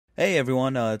Hey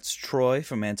everyone, it's Troy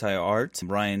from Anti Art.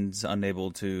 Ryan's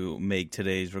unable to make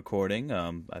today's recording.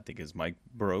 I think his mic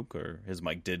broke, or his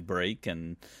mic did break,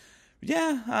 and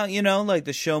yeah, like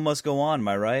the show must go on. Am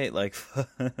I right? Like,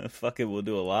 fuck it, we'll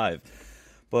do it live.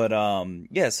 But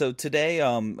yeah. So today,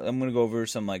 I'm gonna go over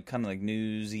some like kind of like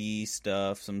newsy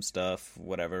stuff, some stuff,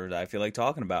 whatever that I feel like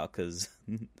talking about, because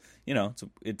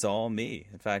it's all me.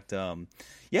 In fact,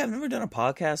 yeah, I've never done a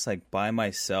podcast like by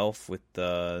myself with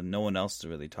no one else to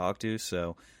really talk to.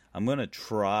 So I'm gonna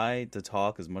try to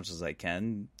talk as much as I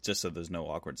can, just so there's no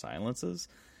awkward silences.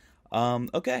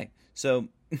 Okay, so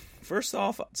first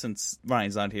off, since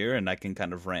Ryan's not here and I can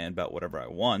kind of rant about whatever I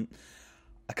want,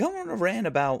 I kind of want to rant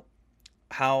about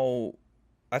how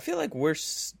I feel like we're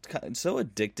so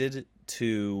addicted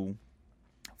to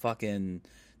fucking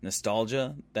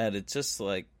nostalgia that it's just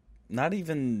like not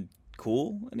even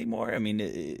cool anymore. I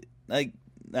mean, like,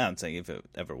 I'm saying if it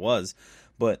ever was,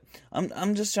 but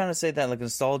I'm just trying to say that like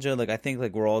nostalgia, like I think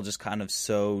like we're all just kind of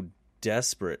so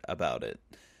desperate about it.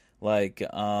 Like,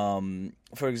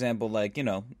 for example, like,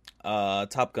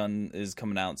 Top Gun is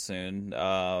coming out soon.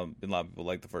 A lot of people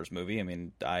like the first movie. I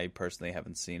mean, I personally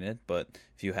haven't seen it, but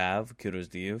if you have, kudos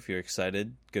to you. If you're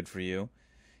excited, good for you.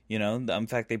 In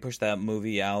fact, they pushed that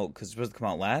movie out because it was supposed to come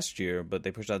out last year, but they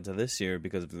pushed it out to this year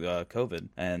because of COVID.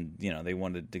 And, they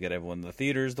wanted to get everyone in the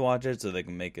theaters to watch it so they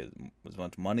can make as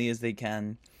much money as they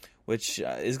can, which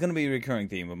is going to be a recurring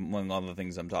theme among all the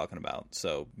things I'm talking about,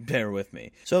 so bear with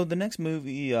me. So the next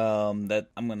movie that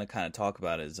I'm going to kind of talk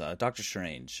about is Doctor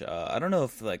Strange. I don't know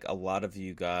if, like, a lot of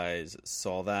you guys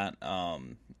saw that,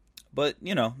 but,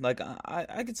 like,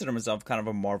 I consider myself kind of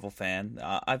a Marvel fan.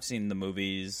 I've seen the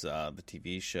movies, the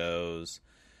TV shows.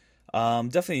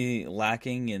 Definitely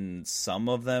lacking in some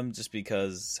of them, just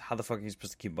because how the fuck are you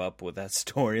supposed to keep up with that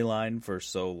storyline for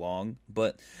so long?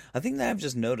 But I think that I've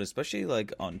just noticed, especially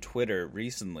like on Twitter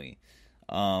recently,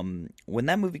 when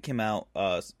that movie came out,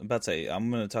 I'm about to say, I'm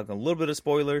going to talk a little bit of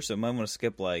spoilers, so I might want to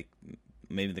skip like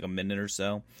maybe like a minute or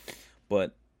so.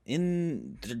 But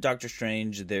in Doctor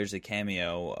Strange, there's a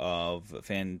cameo of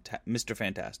Mr.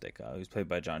 Fantastic, who's played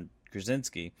by John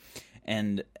Krasinski.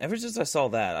 And ever since I saw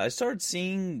that, I started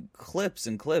seeing clips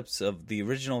and clips of the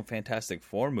original Fantastic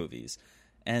Four movies,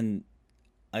 and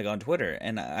like on Twitter,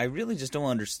 and I really just don't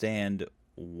understand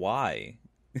why.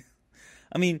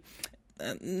 I mean,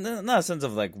 not a sense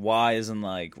of like why isn't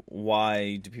like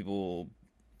why do people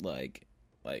like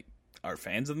are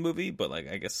fans of the movie, but like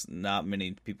I guess not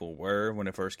many people were when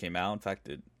it first came out. In fact,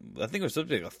 I think it was supposed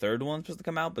to be like a third one supposed to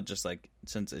come out, but just like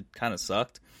since it kind of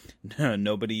sucked,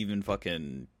 nobody even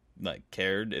fucking like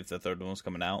cared if the third one was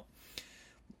coming out.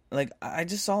 Like I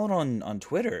just saw it on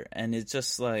Twitter, and it's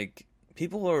just like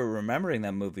people are remembering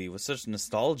that movie with such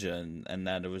nostalgia, and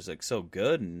that it was like so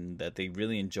good and that they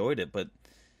really enjoyed it. But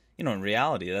in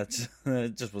reality, that's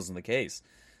it just wasn't the case.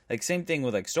 Like same thing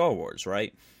with like Star Wars,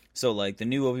 right? So like the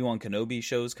new Obi-Wan Kenobi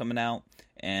show is coming out,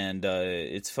 and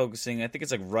it's focusing. I think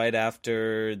it's like right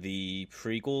after the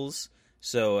prequels.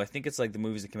 So I think it's like the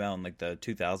movies that came out in like the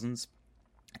 2000s,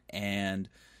 and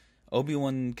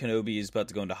Obi-Wan Kenobi is about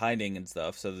to go into hiding and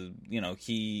stuff, so, Ian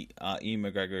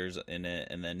McGregor's in it,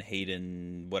 and then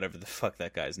Hayden, whatever the fuck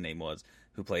that guy's name was,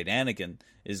 who played Anakin,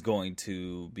 is going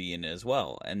to be in it as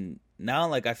well. And now,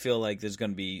 like, I feel like there's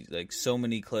going to be, like, so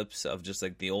many clips of just,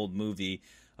 like, the old movie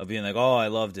of being like, oh, I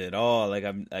loved it, oh, like,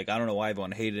 I don't know why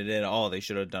everyone hated it, oh, they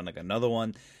should have done, like, another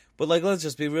one. But, like, let's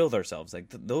just be real with ourselves. Like,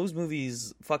 those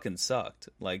movies fucking sucked.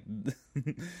 Like,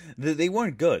 they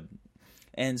weren't good.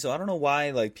 And so I don't know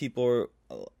why like people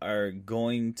are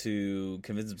going to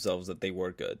convince themselves that they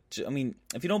were good. I mean,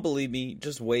 if you don't believe me,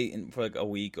 just wait for like a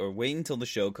week or wait until the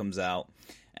show comes out,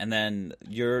 and then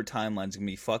your timeline's gonna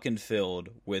be fucking filled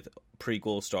with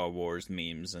prequel Star Wars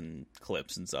memes and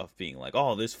clips and stuff being like,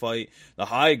 oh, this fight, the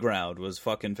high ground was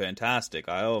fucking fantastic.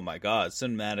 Oh my god,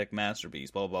 cinematic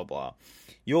masterpiece, blah blah blah.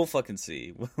 You'll fucking see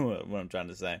what I'm trying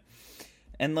to say.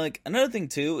 And, like, another thing,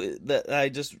 too, that I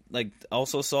just, like,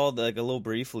 also saw, like, a little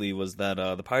briefly was that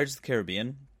the Pirates of the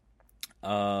Caribbean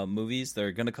movies,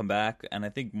 they're going to come back, and I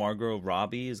think Margot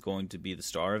Robbie is going to be the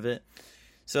star of it.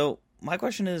 So, my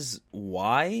question is,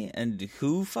 why, and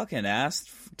who fucking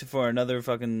asked for another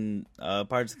fucking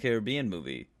Pirates of the Caribbean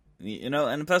movie?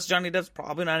 And plus Johnny Depp's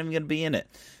probably not even going to be in it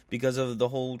because of the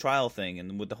whole trial thing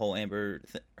and with the whole Amber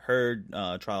Heard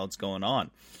trial that's going on.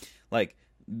 Like,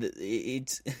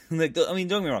 it's like I mean,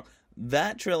 don't get me wrong,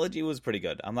 that trilogy was pretty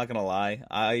good. I'm not gonna lie,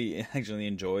 I actually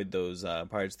enjoyed those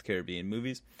Pirates of the Caribbean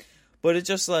movies, but it's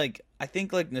just like I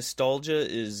think like nostalgia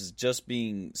is just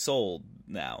being sold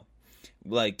now.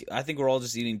 Like I think we're all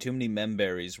just eating too many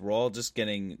memberries. We're all just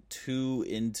getting too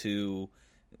into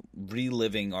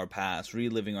reliving our past,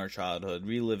 reliving our childhood,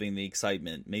 reliving the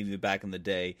excitement, maybe back in the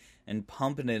day, and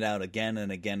pumping it out again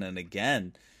and again and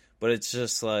again. But it's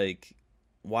just like,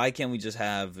 why can't we just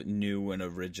have new and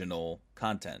original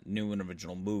content, new and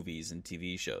original movies and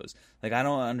TV shows? Like, I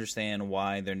don't understand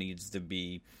why there needs to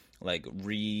be, like,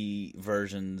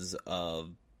 re-versions of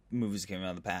movies that came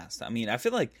out in the past. I mean, I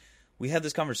feel like we have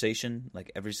this conversation,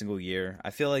 like, every single year.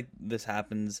 I feel like this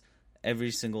happens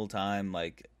every single time,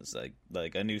 like, it's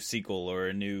like a new sequel or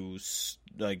a new,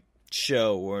 like,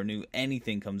 show or a new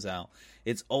anything comes out.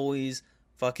 It's always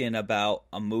fucking about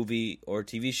a movie or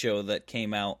TV show that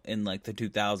came out in like the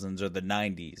 2000s or the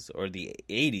 90s or the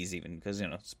 80s even, because, you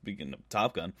know, speaking of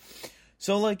Top Gun.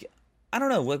 So, like, I don't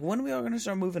know, like, when are we all going to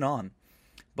start moving on?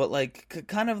 But, like,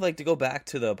 kind of like to go back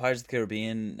to the Pirates of the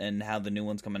Caribbean and how the new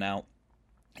one's coming out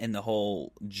and the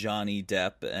whole Johnny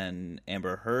Depp and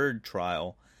Amber Heard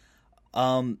trial.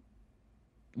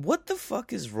 What the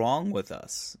fuck is wrong with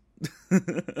us?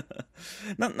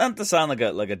 not to sound like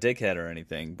a dickhead or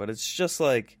anything, but it's just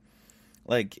like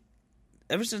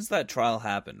ever since that trial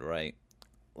happened, right?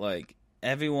 Like,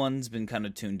 everyone's been kind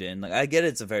of tuned in. Like, I get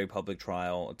it's a very public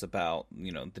trial. It's about,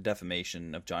 you know, the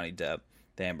defamation of Johnny Depp,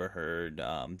 that Amber Heard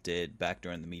did back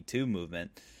during the Me Too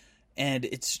movement, and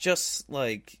it's just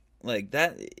like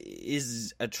that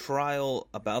is a trial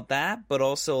about that, but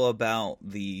also about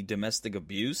the domestic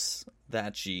abuse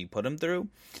that she put him through.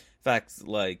 In fact,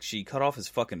 like, she cut off his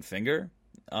fucking finger.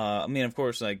 I mean, of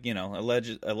course, like, you know,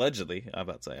 allegedly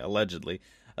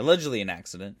an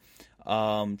accident.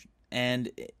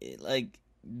 And like,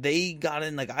 they got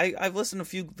in, like, I've listened to a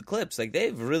few of the clips. Like,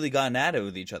 they've really gotten at it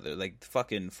with each other, like,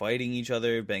 fucking fighting each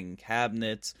other, banging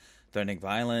cabinets, threatening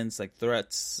violence, like,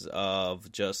 threats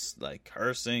of just, like,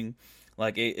 cursing.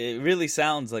 Like, it really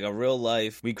sounds like a real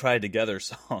life We Cried Together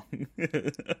song.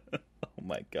 Oh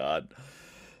my god.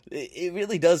 It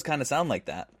really does kind of sound like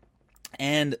that.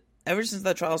 And ever since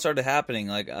that trial started happening,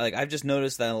 like I've just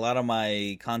noticed that a lot of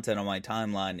my content on my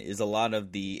timeline is a lot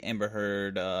of the Amber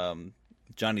Heard,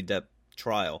 Johnny Depp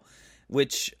trial,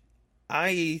 which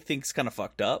I think is kind of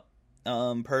fucked up,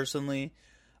 personally.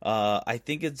 I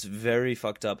think it's very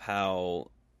fucked up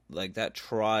how, like, that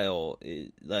trial,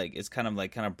 is kind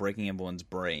of breaking everyone's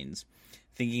brains,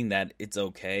 thinking that it's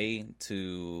okay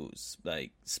to,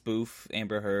 like, spoof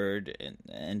Amber Heard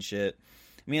and shit.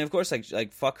 I mean, of course,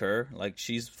 like fuck her, like,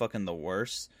 she's fucking the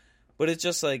worst. But it's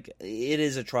just like, it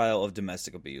is a trial of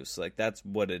domestic abuse. Like, that's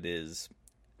what it is.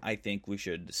 I think we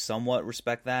should somewhat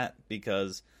respect that,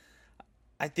 because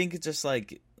I think it's just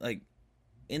like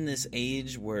in this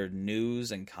age where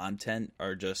news and content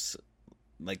are just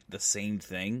like the same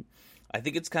thing, I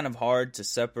think it's kind of hard to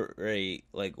separate,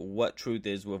 like, what truth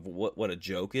is with what a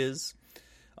joke is.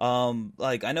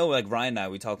 Like, I know, like, Ryan and I,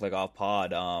 we talked, like, off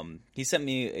pod. He sent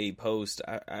me a post.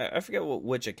 I forget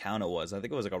which account it was. I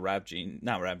think it was like a rap TV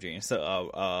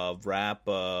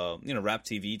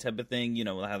type of thing. You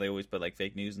know how they always put, like,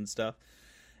 fake news and stuff.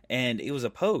 And it was a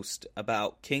post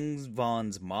about King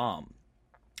Von's mom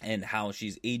and how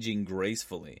she's aging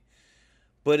gracefully.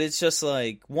 But it's just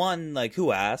like, one, like,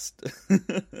 who asked?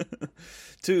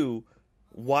 Two,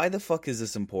 why the fuck is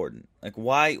this important? Like,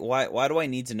 why do I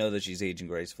need to know that she's aging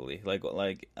gracefully? Like,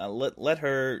 let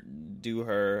her do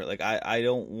her. Like, I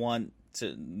don't want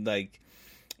to, like,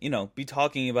 you know, be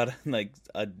talking about, like,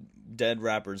 a dead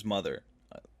rapper's mother.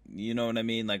 You know what I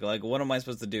mean? Like, what am I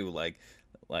supposed to do? Like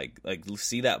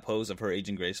see that post of her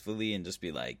aging gracefully and just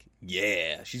be like,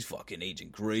 yeah, she's fucking aging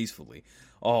gracefully.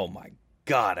 Oh my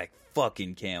god, I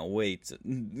fucking can't wait.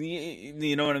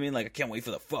 You know what I mean? Like, I can't wait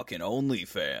for the fucking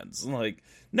OnlyFans. Like,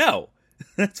 no,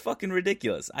 that's fucking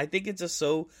ridiculous. I think it's just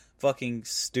so fucking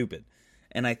stupid.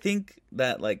 And I think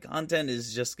that, like, content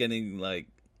is just getting, like,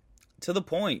 to the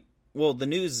point. Well, the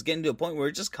news is getting to a point where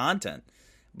it's just content.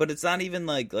 But it's not even,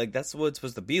 like that's what it's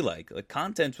supposed to be like. Like,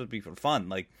 content would be for fun.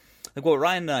 Like what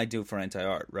Ryan and I do for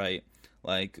Anti-Art, right?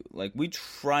 Like we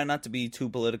try not to be too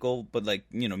political, but, like,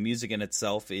 you know, music in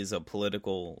itself is a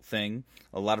political thing.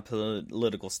 A lot of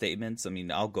political statements. I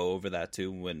mean, I'll go over that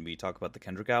too when we talk about the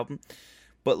Kendrick album.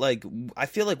 But, like, I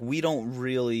feel like we don't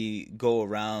really go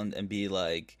around and be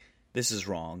like, this is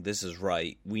wrong, this is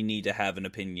right. We need to have an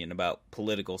opinion about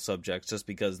political subjects just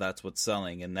because that's what's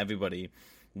selling, and everybody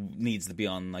needs to be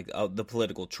on, like, the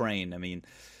political train. I mean,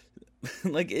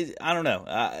 like, I don't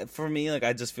know. For me, like,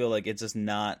 I just feel like it's just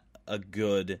not a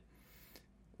good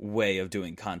way of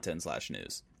doing content /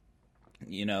 news.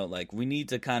 You know, like, we need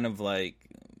to kind of, like,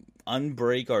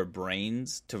 unbreak our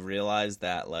brains to realize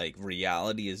that, like,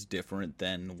 reality is different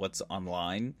than what's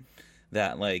online.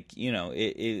 That, like, you know,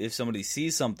 if somebody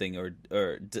sees something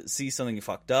or sees something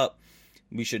fucked up,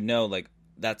 we should know, like,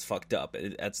 that's fucked up.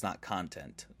 That's not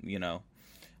content,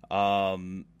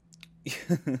 Um,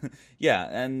 yeah,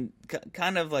 and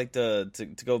kind of like to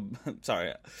go.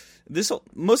 Sorry,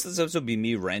 most of this episode will be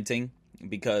me ranting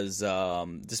because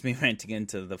just me ranting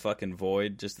into the fucking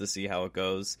void just to see how it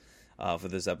goes for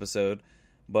this episode.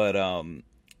 But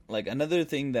like another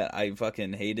thing that I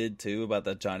fucking hated too about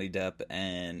that Johnny Depp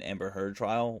and Amber Heard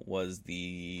trial was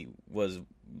a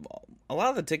lot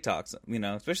of the TikToks,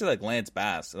 especially like Lance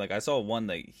Bass. Like I saw one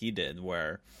that he did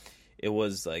where it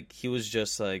was like he was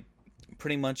just like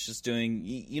pretty much just doing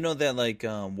that like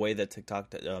way that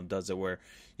TikTok does it where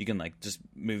you can like just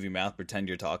move your mouth, pretend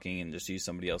you're talking, and just use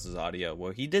somebody else's audio.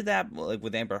 Well, he did that like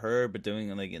with Amber Heard, but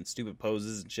doing like in stupid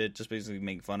poses and shit, just basically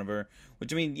making fun of her.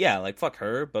 Which I mean, yeah, like fuck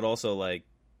her, but also like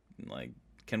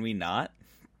can we not?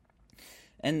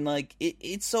 And like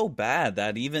it's so bad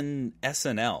that even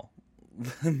SNL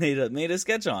made a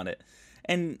sketch on it.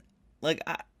 And like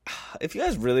if you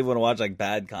guys really want to watch like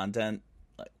bad content,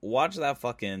 like watch that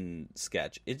fucking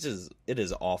sketch. It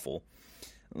is awful.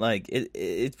 Like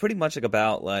it's pretty much like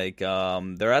about like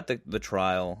they're at the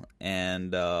trial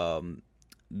and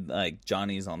like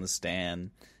Johnny's on the stand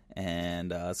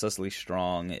and Cecily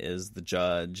Strong is the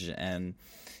judge and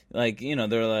like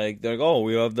they're like oh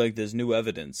we have like this new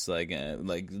evidence like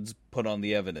let's put on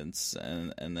the evidence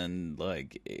and then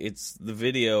like it's the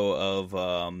video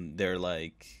of their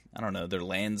like I don't know their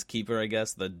landskeeper I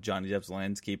guess the Johnny Depp's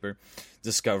landskeeper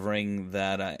discovering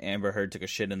that Amber Heard took a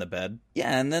shit in the bed.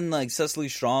 Yeah, and then like Cecily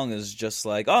Strong is just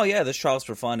like oh yeah this trial's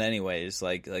for fun anyways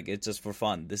like it's just for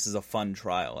fun. This is a fun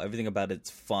trial. Everything about it's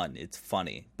fun. It's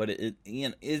funny, but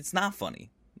it's not funny.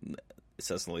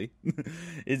 Cecily,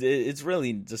 it's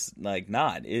really just like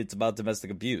not. It's about domestic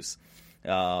abuse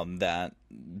that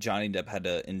Johnny Depp had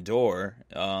to endure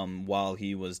while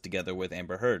he was together with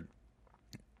Amber Heard.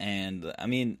 And I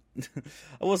mean,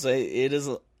 I will say it is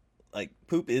like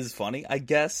poop is funny, I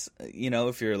guess.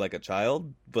 If you're like a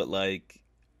child, but like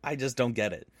I just don't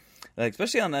get it. Like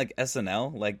especially on like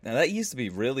SNL, like that used to be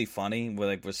really funny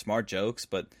with smart jokes,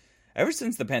 but ever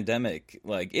since the pandemic,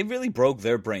 like, it really broke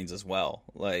their brains as well.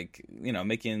 Like,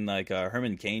 making, like,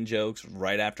 Herman Cain jokes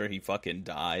right after he fucking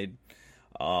died.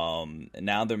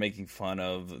 Now they're making fun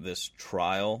of this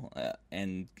trial.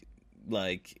 And,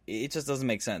 like, it just doesn't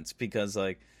make sense. Because,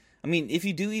 like, I mean, if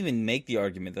you do even make the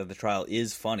argument that the trial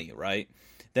is funny, right?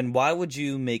 Then why would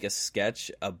you make a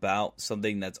sketch about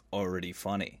something that's already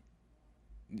funny?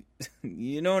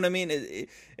 You know what I mean?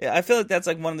 I feel like that's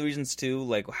like one of the reasons too,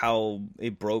 like how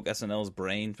it broke SNL's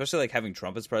brain, especially like having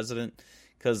Trump as president.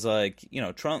 Because like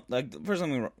Trump, like first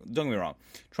don't get me wrong,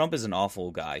 Trump is an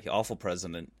awful guy, awful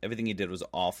president. Everything he did was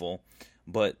awful,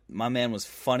 but my man was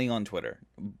funny on Twitter,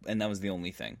 and that was the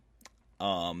only thing.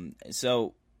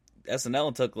 So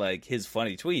SNL took like his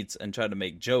funny tweets and tried to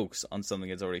make jokes on something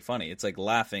that's already funny. It's like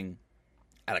laughing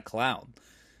at a clown.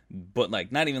 But,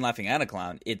 like, not even laughing at a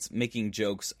clown. It's making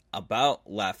jokes about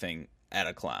laughing at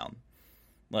a clown.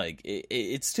 Like,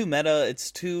 it's too meta.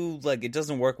 It's too, like, it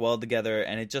doesn't work well together.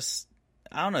 And it just,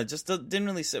 I don't know, it just didn't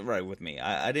really sit right with me.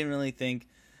 I didn't really think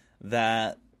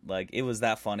that, like, it was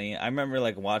that funny. I remember,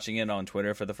 like, watching it on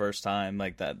Twitter for the first time.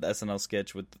 Like, that SNL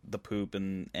sketch with the poop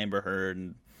and Amber Heard.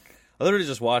 And I literally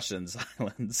just watched it in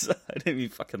silence. I didn't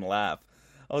even fucking laugh.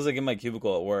 I was, like, in my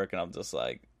cubicle at work. And I'm just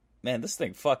like, man, this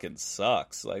thing fucking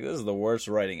sucks. Like, this is the worst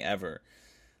writing ever.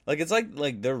 Like, it's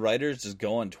like their writers just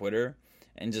go on Twitter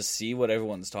and just see what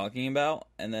everyone's talking about,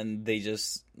 and then they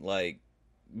just, like,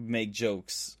 make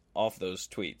jokes off those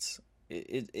tweets.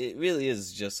 It really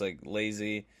is just, like,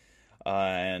 lazy,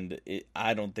 and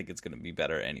I don't think it's going to be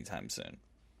better anytime soon.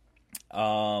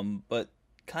 But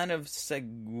kind of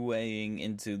segueing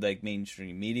into, like,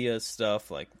 mainstream media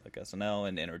stuff, like SNL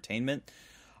and entertainment,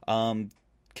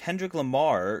 Kendrick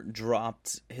Lamar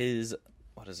dropped his,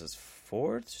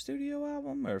 fourth studio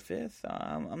album or fifth?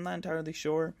 I'm not entirely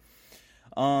sure.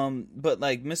 But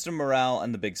like Mr. Morale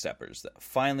and the Big Steppers that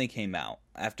finally came out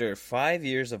after 5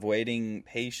 years of waiting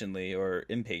patiently or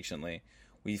impatiently.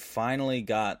 We finally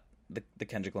got the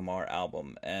Kendrick Lamar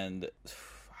album, and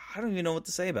I don't even know what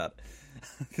to say about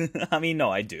it. I mean,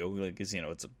 no, I do, because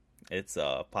it's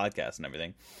a podcast and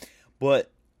everything,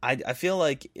 but I feel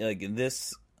like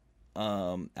this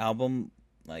album,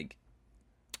 like,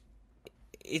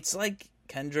 it's like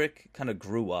Kendrick kind of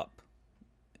grew up,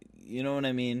 you know what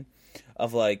I mean,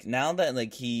 of like now that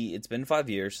like it's been 5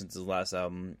 years since his last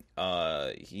album.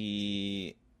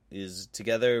 He is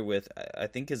together with, I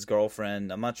think, his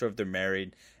girlfriend. I'm not sure if they're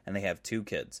married, and they have 2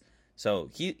 kids, so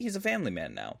he's a family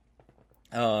man now.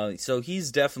 So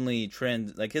he's definitely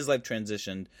his life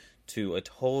transitioned to a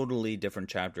totally different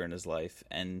chapter in his life,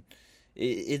 and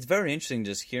it's very interesting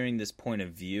just hearing this point of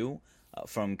view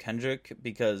from Kendrick,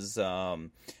 because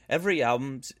every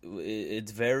album,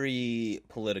 it's very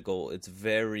political. It's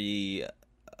very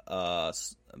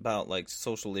about like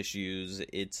social issues.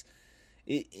 It's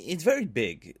very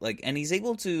big, like, and he's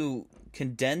able to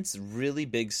condense really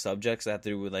big subjects that have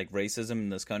to do with like racism in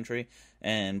this country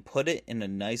and put it in a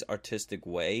nice artistic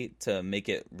way to make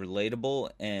it relatable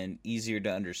and easier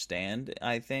to understand,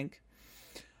 I think.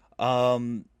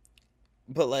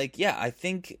 But like, yeah, I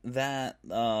think that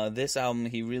this album,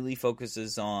 he really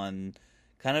focuses on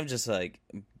kind of just like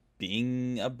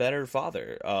being a better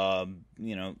father.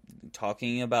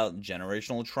 Talking about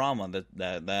generational trauma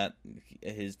that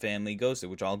his family goes through,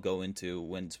 which I'll go into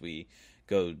once we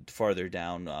go farther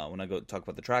down when I go talk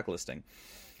about the track listing.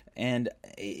 And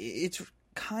it's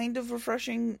kind of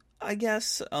refreshing, I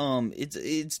guess.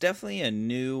 It's definitely a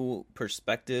new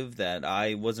perspective that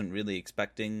I wasn't really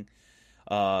expecting.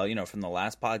 From the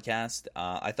last podcast.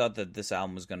 I thought that this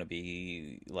album was going to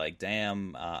be like,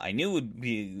 damn, I knew it would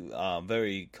be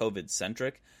very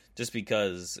COVID-centric, just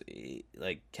because,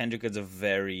 like, Kendrick is a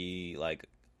very, like,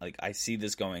 I see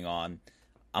this going on,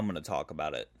 I'm going to talk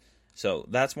about it. So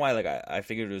that's why, like, I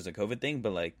figured it was a COVID thing,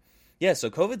 but, like, yeah, so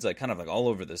COVID's, like, kind of, like, all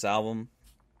over this album.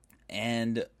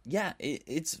 And, yeah,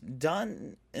 it's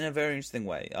done in a very interesting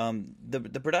way.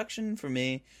 The production, for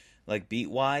me, like,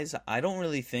 beat-wise, I don't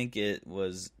really think it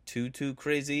was too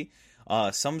crazy.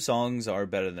 Some songs are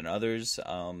better than others,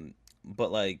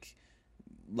 but, like,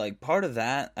 part of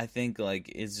that, I think,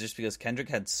 like, is just because Kendrick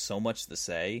had so much to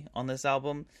say on this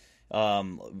album.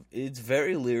 It's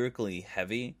very lyrically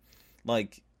heavy. I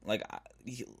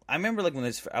remember, like, when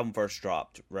this album first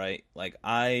dropped, right? Like,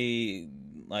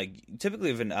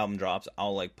 typically if an album drops,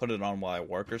 I'll, like, put it on while I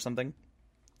work or something.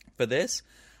 For this,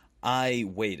 I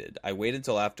waited. I waited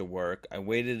until after work. I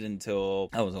waited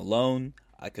until I was alone.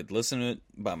 I could listen to it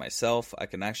by myself. I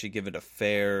can actually give it a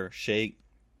fair shake.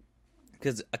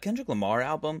 Because a Kendrick Lamar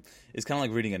album is kind of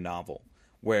like reading a novel,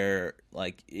 where,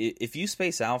 like, if you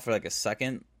space out for, like, a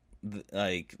second,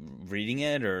 like, reading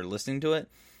it or listening to it,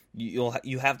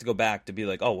 you have to go back to be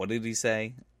like, oh, what did he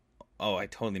say? Oh, I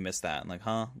totally missed that. I'm like,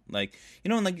 huh? Like,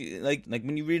 and like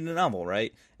when you read a novel,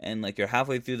 right? And, like, you're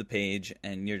halfway through the page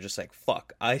and you're just like,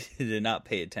 fuck, I did not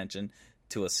pay attention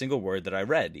to a single word that I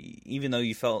read. Even though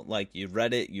you felt like you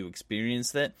read it, you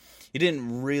experienced it, you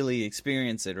didn't really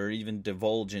experience it or even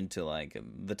divulge into, like,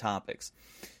 the topics.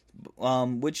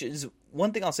 Which is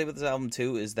one thing I'll say about this album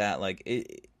too, is that,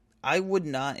 like, I would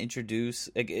not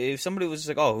introduce, like, if somebody was just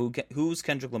like, oh, who's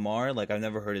Kendrick Lamar? Like, I've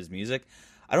never heard his music.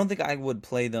 I don't think I would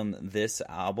play them this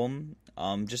album,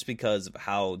 just because of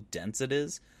how dense it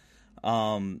is.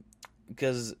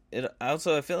 Because I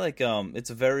feel like it's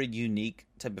a very unique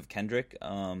type of Kendrick.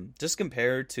 Just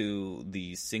compared to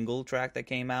the single track that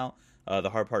came out, the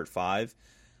Hard Part 5.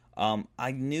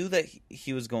 I knew that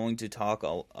he was going to talk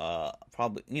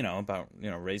probably, about,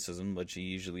 racism, which he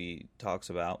usually talks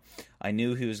about. I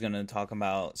knew he was going to talk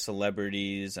about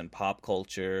celebrities and pop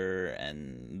culture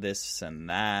and this and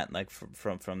that, like,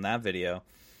 from that video.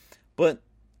 But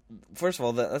first of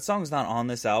all, that song's not on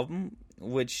this album,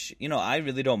 which, I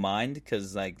really don't mind,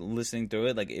 because, like, listening through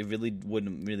it, like, it really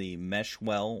wouldn't really mesh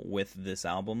well with this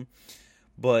album.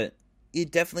 But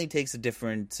it definitely takes a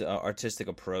different artistic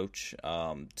approach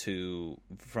from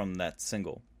that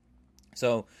single.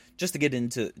 So, just to get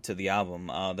into the album,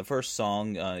 the first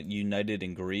song, United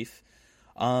in Grief,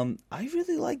 I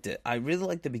really liked it. I really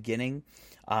liked the beginning.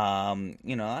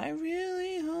 I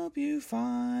really hope you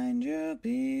find your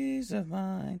peace of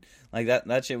mind. Like,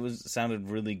 that shit sounded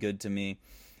really good to me.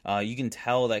 You can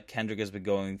tell that Kendrick has been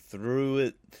going through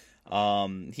it.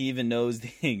 He even knows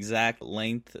the exact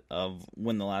length of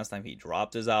when the last time he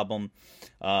dropped his album.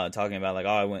 Talking about, like,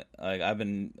 I'm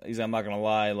not gonna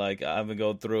lie, like, I've been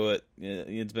going through it.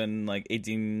 It's been like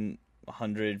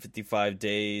 1,855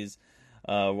 days,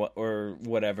 or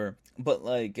whatever. But,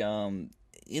 like,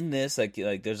 in this, like,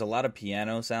 there's a lot of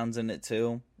piano sounds in it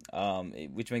too,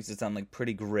 which makes it sound, like,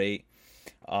 pretty great.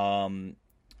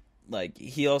 Like,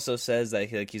 he also says that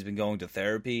he's been going to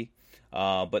therapy.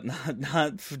 But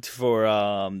not for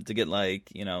to get,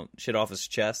 like, shit off his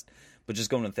chest, but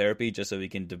just going to therapy just so he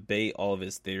can debate all of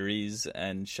his theories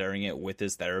and sharing it with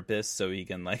his therapist, so he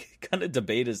can, like, kind of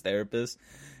debate his therapist.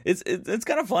 It's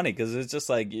kind of funny, because it's just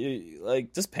like,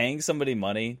 just paying somebody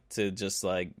money to just,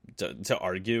 like, to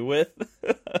argue with.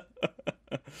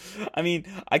 I mean,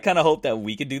 I kind of hope that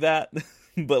we could do that,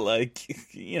 but, like,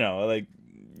 like,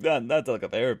 not to, like, a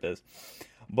therapist.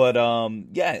 But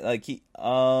yeah, like,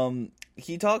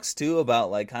 he talks too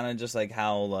about, like, kind of just, like,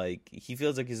 how, like, he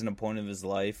feels like he's in a point of his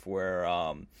life where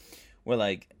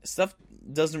like, stuff,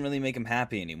 doesn't really make him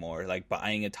happy anymore. Like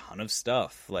buying a ton of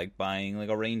stuff, like buying like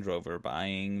a Range Rover,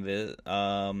 buying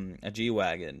a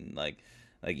G-Wagon, like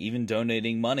even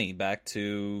donating money back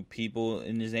to people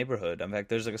in his neighborhood. In fact,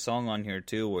 there's like a song on here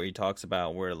too where he talks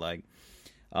about where like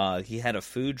he had a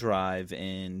food drive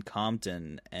in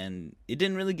Compton, and it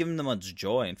didn't really give him that much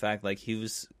joy. In fact, like he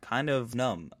was kind of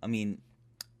numb. I mean,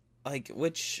 I'm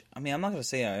not gonna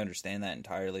say I understand that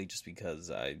entirely, just because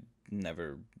I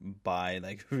never buy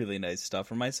like really nice stuff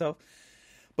for myself.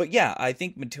 But yeah, I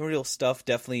think material stuff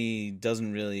definitely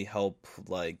doesn't really help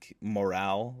like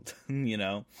morale, you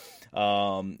know.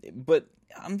 But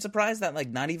I'm surprised that like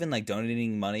not even like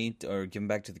donating money or giving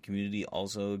back to the community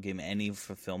also gave him any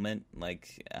fulfillment.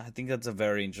 Like I think that's a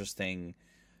very interesting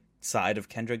side of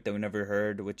Kendrick that we never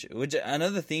heard. Which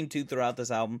another theme too throughout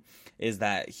this album is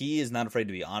that he is not afraid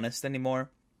to be honest anymore.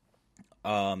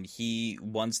 He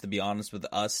wants to be honest with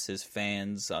us, his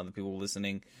fans, the people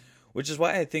listening, which is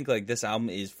why I think like this album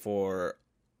is for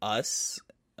us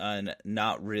and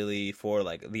not really for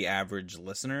like the average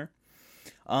listener.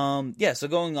 Yeah, so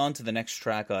going on to the next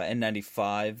track,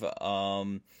 N95.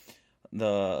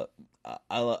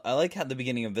 I like how the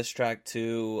beginning of this track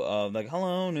too, like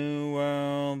 "Hello New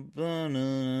World,"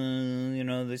 you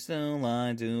know, they still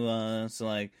lie to us,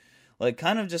 like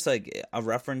kind of just like a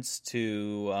reference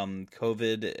to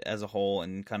COVID as a whole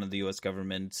and kind of the U.S.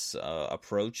 government's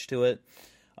approach to it,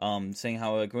 saying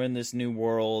how like we're in this new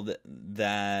world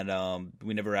that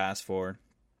we never asked for.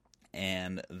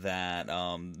 And that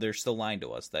they're still lying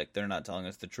to us, that they're not telling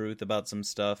us the truth about some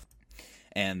stuff,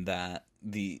 and that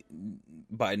the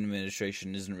Biden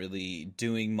administration isn't really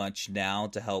doing much now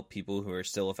to help people who are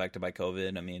still affected by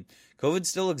COVID. I mean, COVID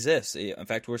still exists. In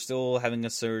fact, we're still having a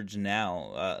surge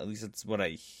now. At least that's what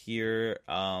I hear.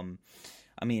 I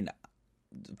mean,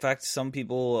 in fact, some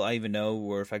people I even know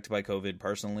were affected by COVID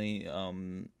personally.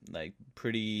 Like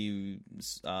pretty.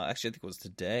 Actually, I think it was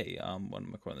today. When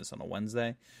I'm recording this on a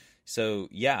Wednesday. So,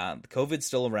 yeah, COVID's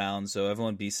still around, so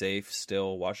everyone be safe,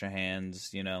 still wash your hands,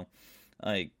 you know,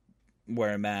 like,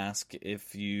 wear a mask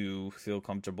if you feel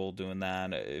comfortable doing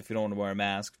that. If you don't want to wear a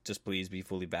mask, just please be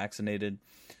fully vaccinated.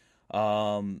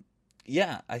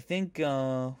 Yeah, I think,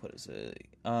 what is it?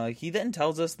 He then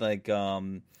tells us, like,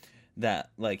 that,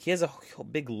 like, he has a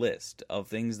big list of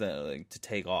things that, like, to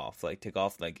take off, like,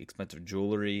 expensive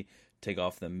jewelry, take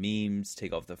off the memes,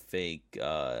 take off the fake,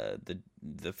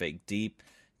 the fake deep,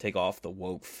 take off the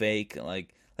woke fake,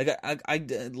 like I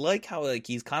like how like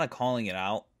he's kind of calling it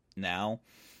out now,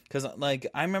 because like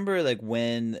I remember like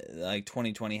when like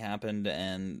 2020 happened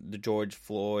and the George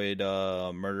Floyd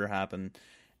murder happened,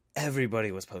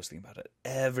 everybody was posting about it.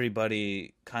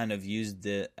 Everybody kind of used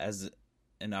it as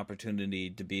an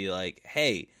opportunity to be like,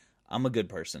 hey, I'm a good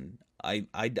person. I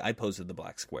posted the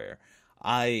black square.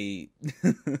 I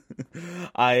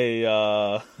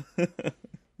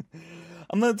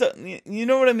I'm not. You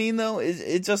know what I mean, though.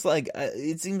 It's just like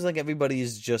it seems like everybody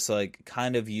is just like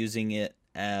kind of using it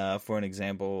for an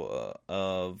example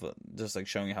of just like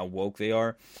showing how woke they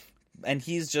are. And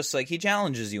he's just like, he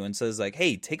challenges you and says like,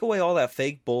 "Hey, take away all that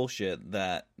fake bullshit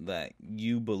that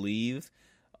you believe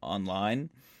online,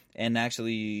 and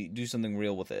actually do something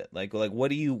real with it. Like what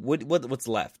do you what's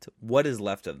left? What is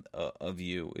left of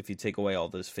you if you take away all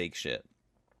this fake shit?"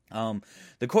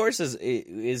 The chorus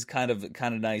is kind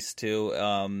of nice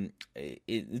too.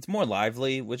 It's more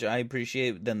lively, which I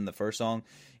appreciate, than the first song.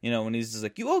 You know, when he's just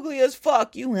like, "You ugly as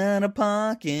fuck, you out of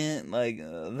pocket," like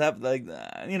that, like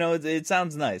you know, it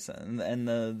sounds nice, and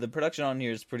the production on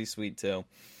here is pretty sweet too.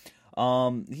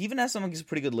 He even has some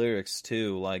pretty good lyrics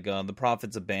too, like the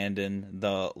prophets abandon,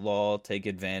 the law take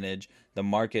advantage, the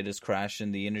market is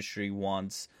crashing, the industry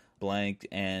wants blank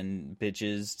and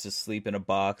bitches to sleep in a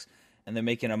box. And they're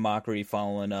making a mockery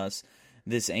following us.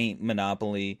 This ain't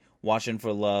Monopoly. Watching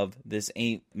for love. This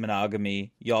ain't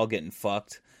monogamy. Y'all getting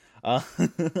fucked. I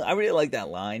really like that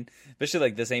line. Especially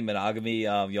like, this ain't monogamy.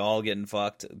 Y'all getting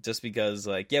fucked. Just because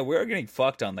like, yeah, we're getting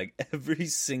fucked on like every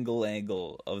single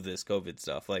angle of this COVID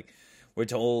stuff. Like, we're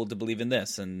told to believe in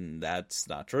this and that's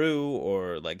not true.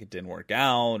 Or like it didn't work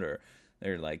out. Or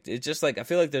they're like, it's just like, I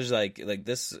feel like there's like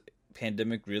this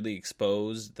pandemic really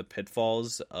exposed the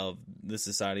pitfalls of the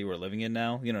society we're living in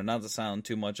now. You know, not to sound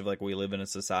too much of like we live in a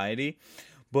society,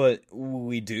 but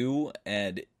we do,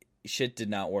 and shit did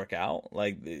not work out.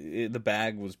 Like the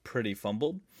bag was pretty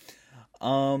fumbled.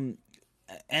 And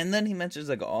then he mentions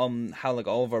like how like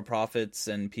all of our prophets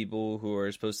and people who are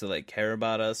supposed to like care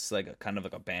about us like kind of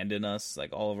like abandon us.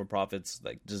 Like all of our prophets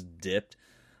like just dipped.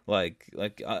 Like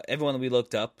everyone that we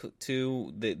looked up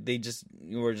to, they just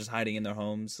were just hiding in their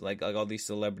homes. Like all these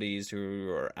celebrities who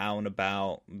are out and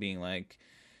about, being like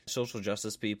social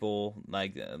justice people.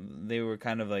 Like they were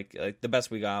kind of like the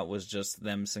best we got was just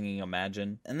them singing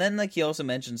Imagine. And then like he also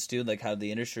mentions too like how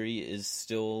the industry is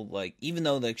still like, even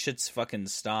though like shit's fucking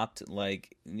stopped,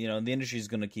 like, you know, the industry's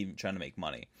gonna keep trying to make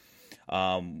money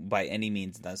by any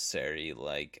means necessary.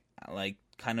 Like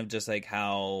kind of just like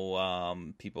how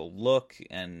people look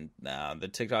and the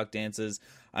TikTok dances.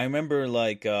 I remember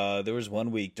like there was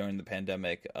one week during the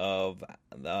pandemic of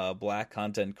black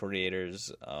content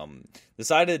creators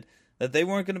decided that they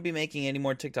weren't going to be making any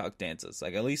more TikTok dances,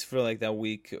 like at least for like that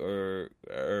week or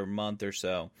month or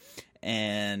so.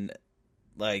 And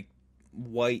like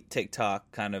white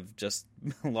TikTok kind of just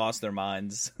lost their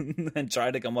minds and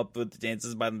tried to come up with the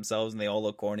dances by themselves, and they all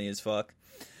look corny as fuck.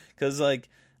 Because like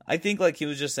I think like he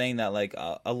was just saying that like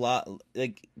a lot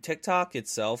like TikTok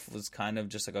itself was kind of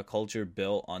just like a culture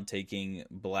built on taking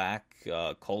black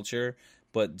culture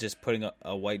but just putting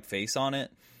a white face on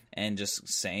it and just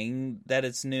saying that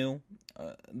it's new.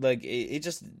 Like it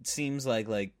just seems like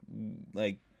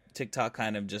TikTok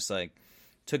kind of just like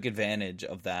took advantage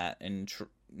of that, and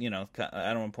you know,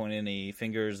 I don't want to point any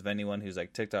fingers of anyone who's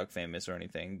like TikTok famous or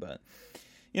anything, but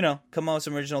you know, come on with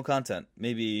some original content.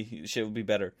 Maybe shit would be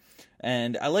better.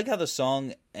 And I like how the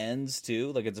song ends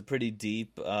too. Like it's a pretty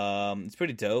deep. It's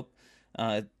pretty dope.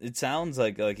 It sounds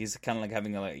like he's kind of like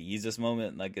having a like Yeezus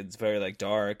moment. Like it's very like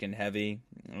dark and heavy,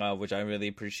 which I really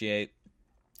appreciate.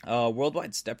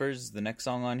 Worldwide Steppers, the next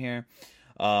song on here.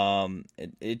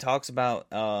 It talks about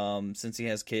since he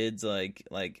has kids,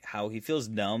 like how he feels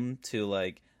numb to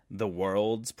like the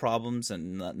world's problems,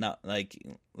 and not like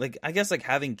I guess like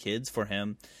having kids for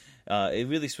him, it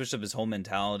really switched up his whole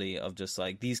mentality of just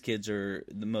like these kids are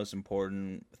the most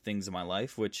important things in my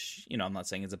life, which, you know, I'm not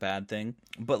saying it's a bad thing,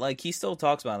 but like he still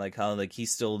talks about like how like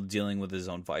he's still dealing with his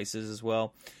own vices as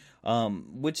well.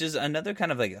 Which is another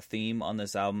kind of like a theme on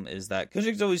this album, is that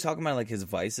Kendrick's always talking about like his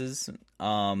vices,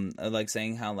 like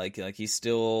saying how like he's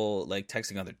still like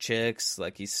texting other chicks,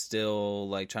 like he's still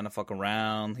like trying to fuck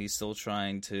around, he's still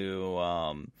trying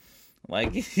to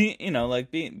like you know,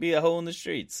 like be a hoe in the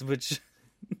streets, which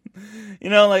you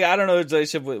know, like I don't know his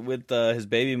relationship with his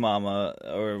baby mama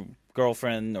or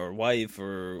girlfriend or wife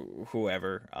or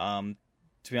whoever.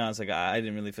 To be honest, like I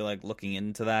didn't really feel like looking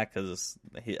into that, because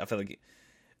I feel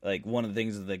like one of the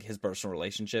things is like his personal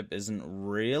relationship isn't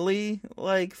really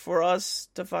like for us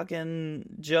to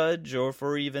fucking judge or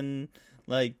for even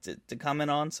like to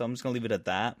comment on, so I'm just gonna leave it at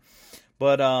that.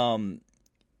 But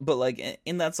like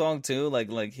in that song too,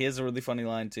 like he has a really funny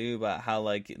line too about how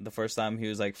like the first time he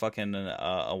was like fucking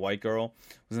a white girl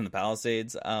was in the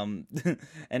Palisades, and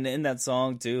in that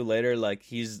song too later, like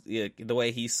the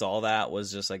way he saw that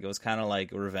was just like it was kind of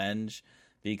like revenge,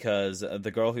 because the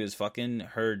girl he was fucking,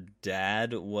 her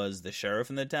dad was the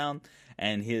sheriff in the town,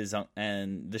 and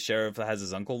the sheriff has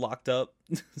his uncle locked up.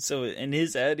 So in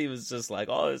his head, he was just like,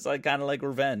 oh, it's like kind of like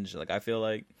revenge. Like I feel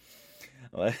like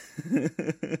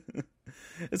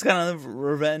it's kind of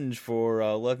revenge for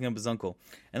locking up his uncle.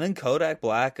 And then Kodak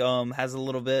Black has a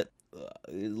little bit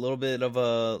of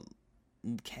a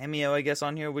cameo, I guess,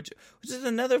 on here, which is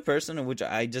another person which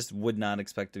I just would not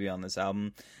expect to be on this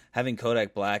album. Having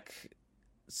Kodak Black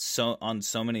on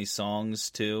so many songs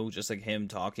too, just like him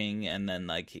talking, and then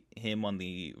like him on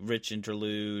the Rich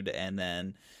interlude, and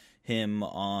then him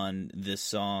on this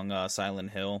song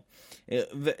Silent Hill.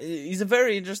 He's a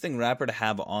very interesting rapper to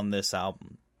have on this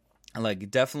album.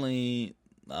 Like definitely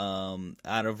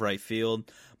out of right field,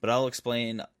 but I'll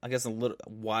explain, I guess, a little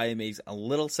why it makes a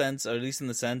little sense, or at least in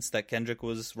the sense that Kendrick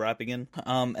was rapping in.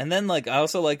 And then like I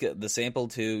also like the sample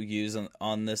to use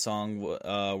on this song,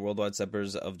 Worldwide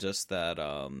Steppers, of just that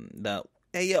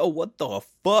hey yo, what the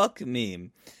fuck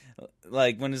meme.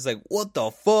 Like when it's like, what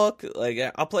the fuck? Like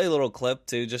I'll play a little clip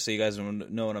too, just so you guys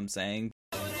know what I'm saying.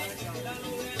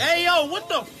 Hey yo, what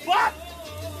the fuck?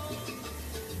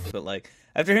 But like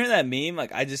after hearing that meme,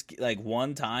 like I just like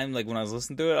one time, like when I was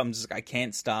listening to it, I'm just I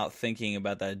can't stop thinking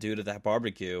about that dude at that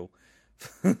barbecue,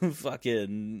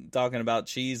 fucking talking about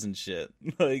cheese and shit.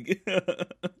 Like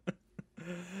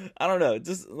I don't know,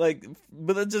 just like,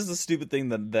 but that's just a stupid thing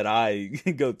that I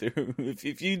go through.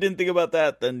 If you didn't think about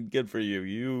that, then good for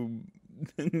you.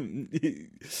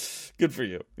 Good for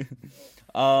you.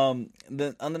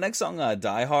 Then on the next song,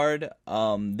 Die Hard,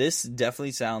 this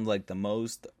definitely sounds like the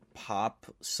most pop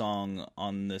song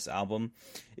on this album.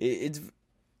 It's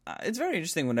very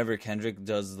interesting whenever Kendrick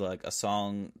does like a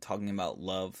song talking about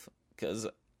love, because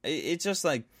it's just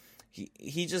like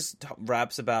he just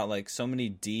raps about like so many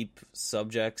deep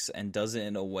subjects and does it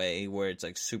in a way where it's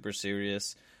like super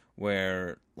serious,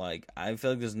 where like I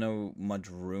feel like there's no much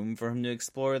room for him to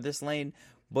explore this lane.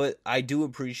 but I do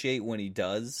appreciate when he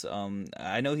does.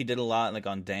 I know he did a lot like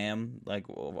on Damn, like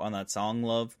on that song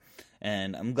Love,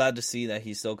 and I'm glad to see that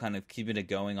he's still kind of keeping it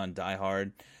going on Die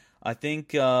Hard. I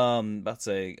think about to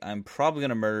say I'm probably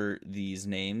gonna murder these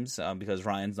names because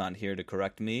Ryan's not here to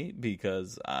correct me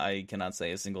because I cannot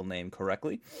say a single name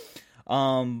correctly.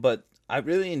 But I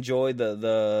really enjoyed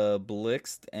the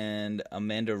Blixt and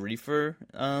Amanda Reifer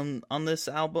on this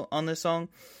album, on this song.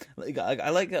 Like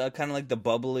I like kind of like the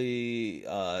bubbly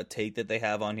take that they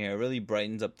have on here. It really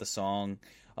brightens up the song.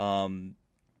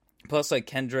 Plus, like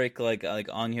Kendrick, like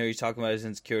on here, he's talking about his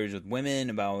insecurities with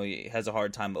women, about how he has a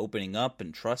hard time opening up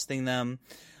and trusting them.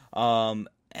 And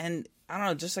I don't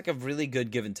know, just like a really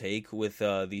good give and take with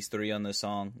these three on this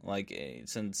song. Like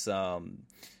since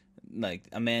like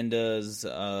Amanda's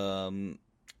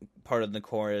part of the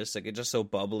chorus, like it's just so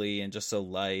bubbly and just so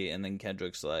light, and then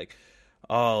Kendrick's like,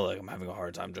 oh, like I'm having a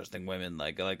hard time trusting women,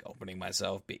 like opening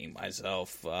myself, being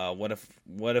myself. What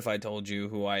if I told you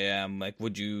who I am? Like,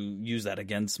 would you use that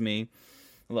against me?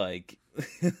 Like,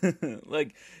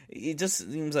 like it just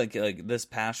seems like this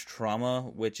past trauma,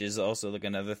 which is also like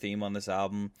another theme on this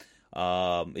album.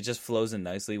 It just flows in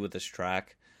nicely with this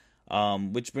track.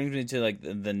 Which brings me to like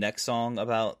the next song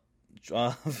about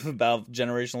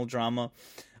generational trauma,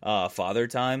 Father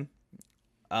Time.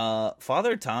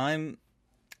 Father Time.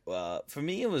 For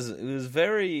me, it was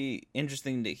very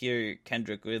interesting to hear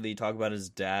Kendrick really talk about his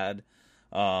dad,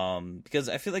 because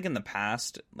I feel like in the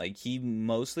past, like he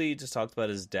mostly just talked about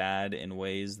his dad in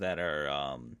ways that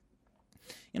are,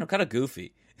 kind of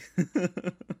goofy.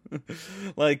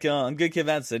 Like on Good Kid,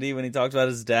 Mad City, when he talked about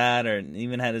his dad, or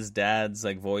even had his dad's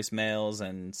like voicemails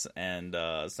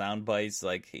and sound bites,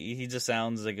 like he just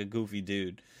sounds like a goofy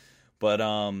dude. But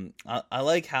I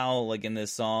like how, like, in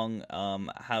this song,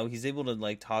 how he's able to,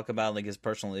 like, talk about, like, his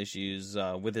personal issues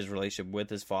with his relationship with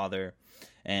his father,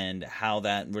 and how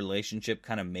that relationship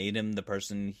kind of made him the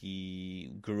person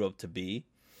he grew up to be.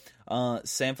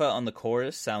 Sampha on the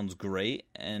chorus sounds great,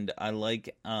 and I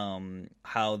like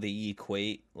how they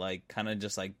equate, like, kind of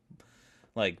just, like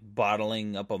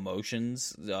bottling up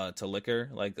emotions to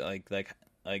liquor. Like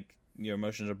your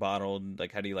emotions are bottled,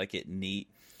 like, how do you like it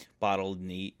neat? Bottled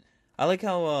neat. I like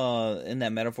how in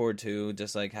that metaphor too,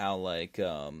 just like how like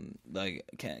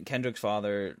Kendrick's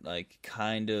father like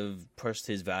kind of pushed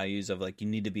his values of like you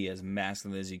need to be as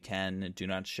masculine as you can and do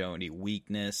not show any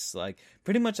weakness, like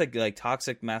pretty much like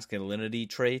toxic masculinity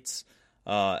traits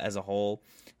as a whole.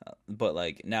 But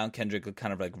like now Kendrick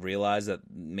kind of like realized that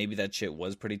maybe that shit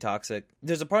was pretty toxic.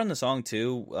 There's a part in the song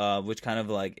too which kind of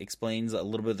like explains a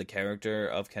little bit of the character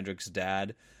of Kendrick's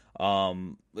dad.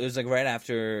 It was like right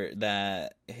after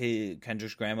that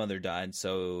Kendrick's grandmother died,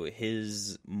 so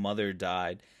his mother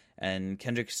died, and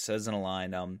Kendrick says in a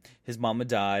line, his mama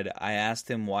died. I asked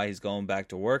him why he's going back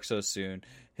to work so soon.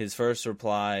 His first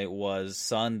reply was,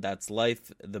 son, that's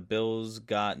life. The Bills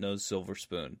got no silver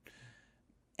spoon.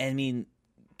 I mean,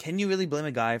 can you really blame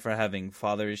a guy for having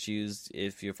father issues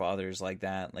if your father is like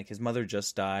that? Like, his mother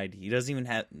just died. He doesn't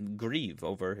even grieve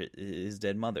over his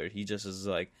dead mother. He just is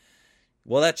like,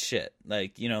 well, that's shit.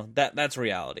 Like, that's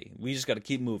reality. We just got to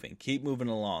keep moving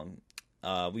along.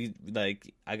 I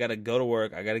got to go to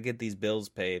work. I got to get these bills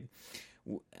paid.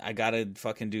 I got to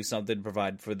fucking do something to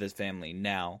provide for this family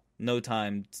now. No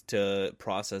time to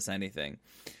process anything.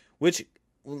 Which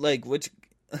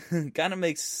kind of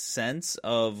makes sense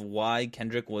of why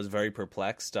Kendrick was very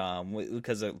perplexed.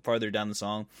 Because farther down the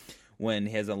song, when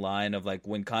he has a line of like,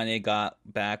 when Kanye got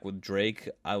back with Drake,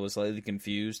 I was slightly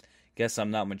confused. Guess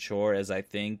I'm not mature as I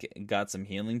think, got some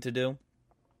healing to do.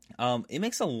 It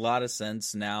makes a lot of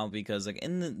sense now because like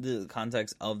in the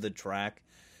context of the track,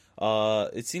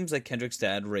 it seems like Kendrick's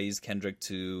dad raised Kendrick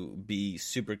to be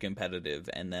super competitive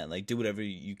and that like do whatever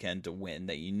you can to win,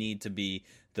 that you need to be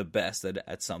the best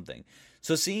at something.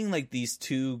 So seeing like these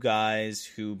two guys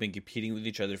who've been competing with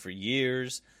each other for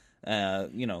years,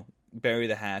 bury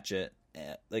the hatchet,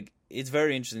 like it's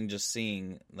very interesting just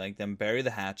seeing like them bury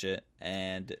the hatchet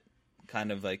and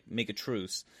kind of like make a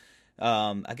truce.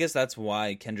 I guess that's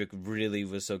why Kendrick really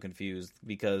was so confused,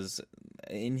 because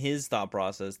in his thought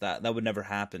process that would never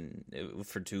happen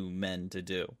for two men to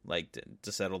do, like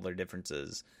to settle their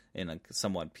differences in a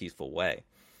somewhat peaceful way.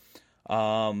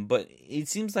 But it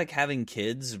seems like having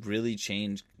kids really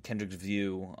changed Kendrick's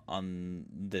view on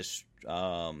this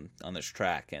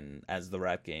track and as the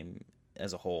rap game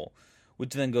as a whole,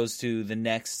 which then goes to the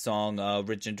next song,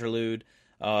 Rich Interlude,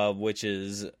 which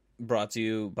is brought to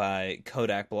you by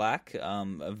Kodak Black,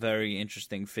 a very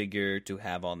interesting figure to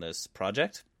have on this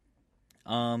project.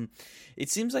 It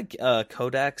seems like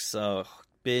Kodak's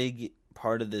big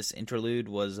part of this interlude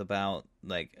was about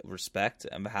like respect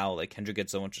and how like Kendrick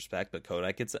gets so much respect, but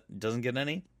Kodak doesn't get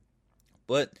any.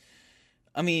 But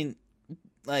I mean,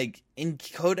 like in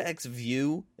Kodak's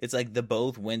view, it's like the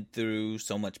both went through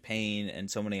so much pain and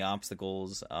so many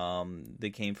obstacles. They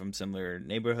came from similar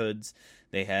neighborhoods,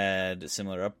 they had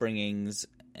similar upbringings,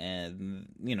 and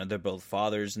you know they're both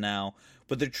fathers now,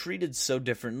 but they're treated so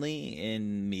differently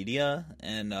in media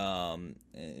and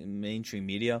in mainstream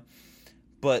media.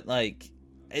 But like,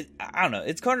 I don't know,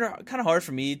 it's kind of hard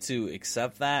for me to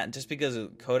accept that just because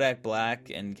of Kodak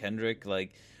Black and Kendrick.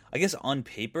 Like, I guess on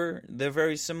paper they're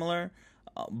very similar.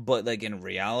 But like in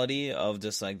reality of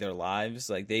just like their lives,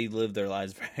 like they live their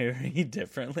lives very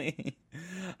differently.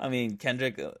 I mean,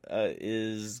 Kendrick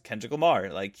is Kendrick Lamar.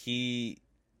 Like he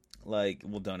like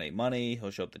will donate money.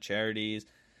 He'll show up to charities.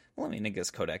 Well, I mean, I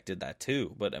guess Kodak did that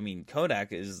too. But I mean,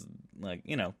 Kodak is like,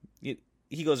 you know,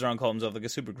 he goes around calling himself like a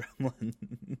super gremlin.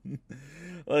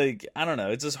 Like, I don't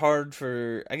know. It's just hard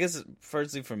for, I guess,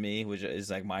 firstly for me, which is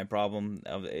like my problem.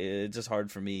 It's just hard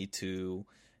for me to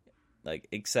like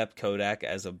accept Kodak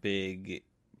as a big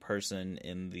person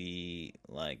in the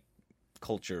like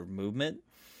culture movement.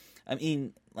 I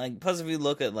mean, like, plus if you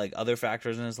look at like other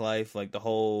factors in his life, like the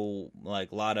whole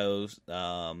like Lotto's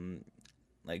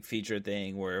like feature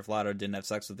thing, where if Lotto didn't have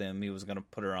sex with him, he was gonna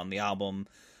put her on the album.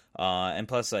 And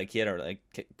plus, like, he had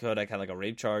like Kodak had like a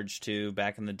rape charge too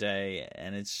back in the day,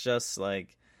 and it's just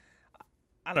like,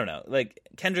 I don't know. Like,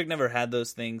 Kendrick never had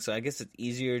those things, so I guess it's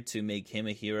easier to make him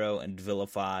a hero and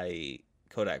vilify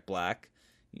Kodak Black,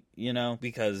 you know,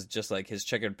 because just like his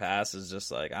checkered past is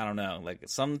just like, I don't know. Like,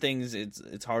 some things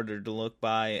it's harder to look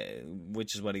by,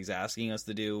 which is what he's asking us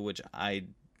to do, which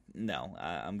I'm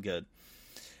good.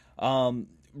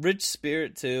 Rich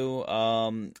Spirit too.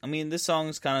 I mean, this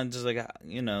song's kind of just like,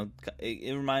 you know,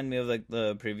 it reminded me of like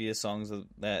the previous songs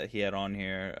that he had on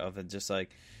here, of it just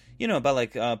like, you know, about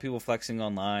like people flexing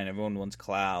online, everyone wants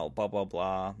clout, blah blah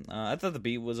blah. I thought the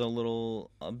beat was a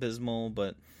little abysmal,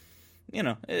 but you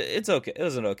know, it's okay. It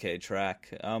was an okay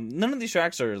track. None of these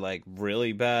tracks are like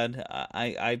really bad.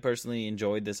 I personally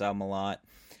enjoyed this album a lot.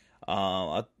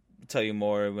 I'll tell you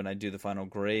more when I do the final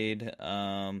grade.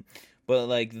 But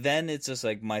like then it's just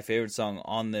like my favorite song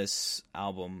on this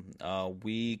album,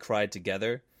 We Cried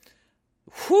Together.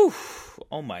 Whew!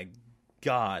 Oh my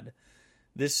god.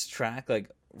 This track, like,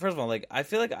 first of all, like, I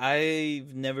feel like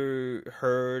I've never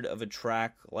heard of a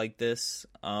track like this.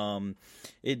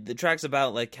 The track's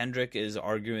about, like, Kendrick is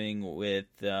arguing with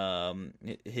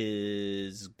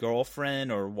his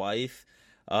girlfriend or wife,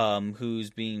 who's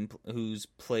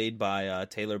played by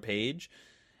Taylor Page,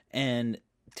 and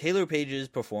Taylor Page's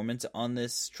performance on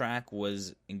this track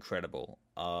was incredible.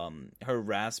 Her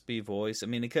raspy voice, I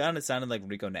mean, it kind of sounded like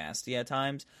Rico Nasty at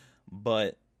times,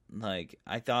 but like,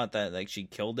 I thought that like she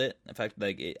killed it. In fact,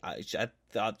 like I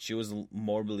thought she was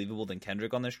more believable than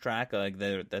Kendrick on this track. Like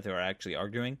that they were actually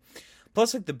arguing.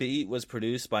 Plus, like the beat was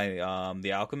produced by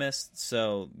The Alchemist,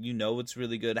 so you know it's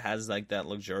really good. It has like that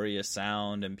luxurious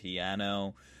sound and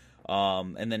piano.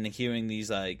 And then hearing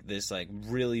this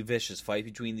really vicious fight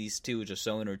between these two is just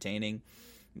so entertaining.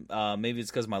 Maybe it's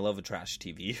because of my love of trash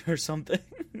TV or something.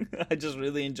 I just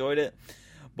really enjoyed it.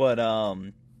 But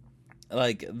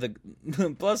like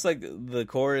plus like the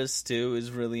chorus too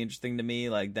is really interesting to me.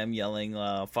 Like them yelling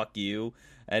 "fuck you"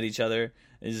 at each other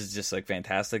is just like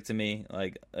fantastic to me.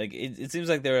 Like it seems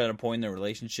like they're at a point in their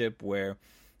relationship where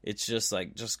it's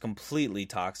just completely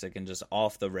toxic and just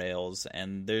off the rails,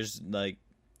 and there's like,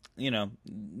 you know,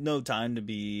 no time to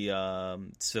be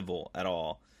civil at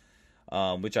all,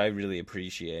 which I really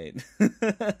appreciate.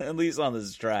 At least on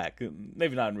this track,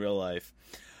 maybe not in real life.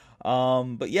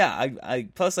 But yeah, I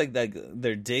plus like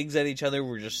their digs at each other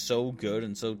were just so good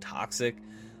and so toxic.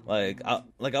 Like I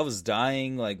was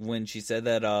dying like when she said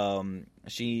that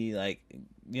she like,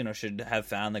 you know, should have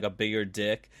found like a bigger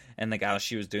dick, and like how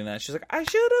she was doing that, she's like, I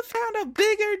should have found a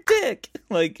bigger dick.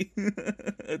 Like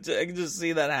I can just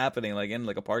see that happening like in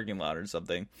like a parking lot or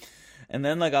something. And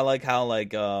then like I like how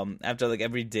like after like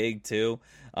every dig too,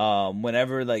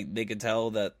 whenever like they could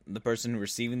tell that the person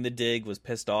receiving the dig was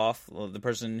pissed off, the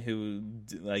person who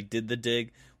like did the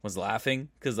dig was laughing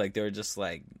because like they were just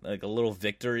like a little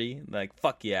victory, like,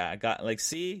 fuck yeah, I got, like,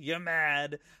 see, you're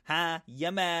mad, huh?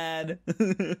 You're mad.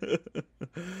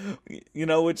 You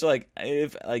know, which like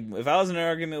if I was in an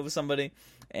argument with somebody,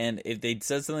 and if they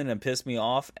said something that pissed me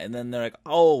off, and then they're like,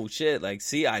 oh shit, like,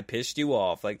 see, I pissed you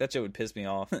off, like, that shit would piss me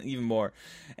off even more.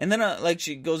 And then like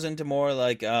she goes into more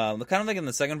like kind of like in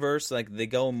the second verse, like they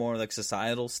go more like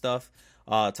societal stuff,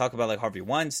 talk about like Harvey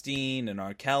Weinstein and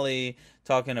R. Kelly,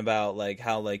 talking about like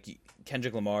how like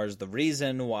Kendrick Lamar is the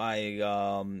reason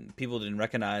why people didn't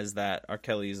recognize that R.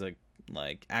 Kelly's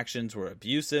like actions were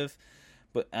abusive.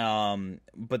 But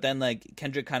then like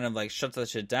Kendrick kind of like shuts that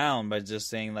shit down by just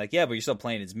saying like, yeah, but you're still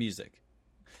playing his music,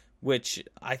 which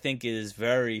I think is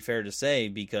very fair to say,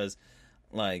 because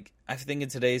like I think in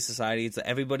today's society, it's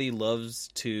everybody loves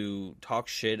to talk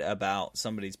shit about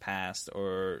somebody's past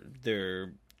or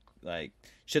their like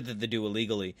shit that they do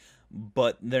illegally,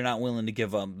 but they're not willing to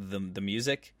give up the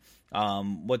music.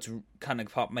 What's kind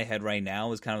of popped in my head right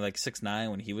now is kind of like 6ix9ine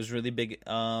when he was really big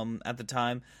at the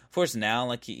time. Of course, now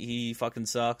like he fucking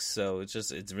sucks, so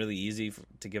it's really easy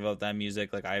to give up that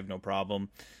music. Like I have no problem,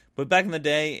 but back in the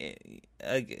day,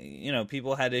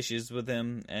 people had issues with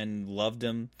him and loved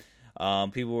him.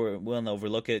 People were willing to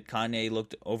overlook it.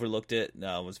 Kanye overlooked it.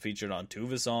 Was featured on 2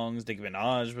 of his songs. Nicki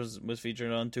Minaj was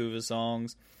featured on 2 of his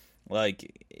songs.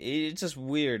 Like it's just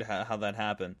weird how that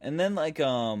happened. And then like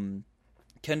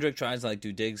Kendrick tries to like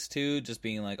do digs too, just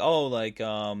being like, oh, like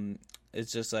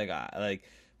it's just like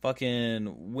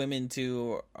fucking women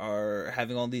too are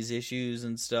having all these issues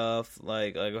and stuff,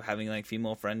 like having like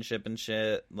female friendship and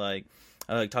shit, like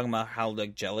talking about how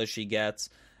like jealous she gets,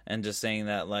 and just saying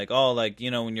that like, oh, like,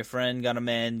 when your friend got a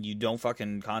man, you don't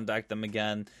fucking contact them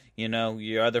again.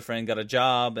 Your other friend got a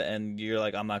job and you're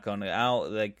like, I'm not going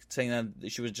out. Like saying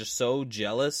that she was just so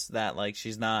jealous that like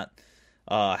she's not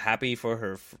happy for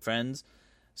her friends.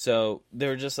 So they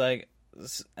were just like,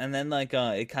 and then like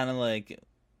it kind of like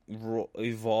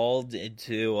evolved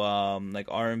into like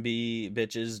R&B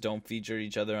bitches don't feature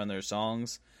each other on their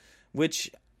songs, which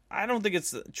I don't think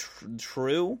it's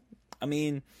true. I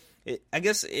mean, I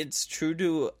guess it's true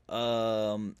to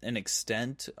an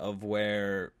extent of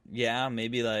where, yeah,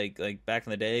 maybe like back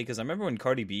in the day, because I remember when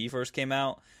Cardi B first came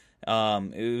out,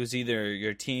 it was either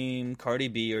your team Cardi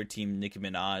B or team Nicki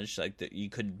Minaj. Like that, you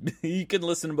could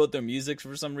listen to both their musics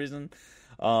for some reason.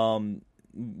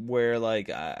 Where like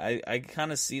I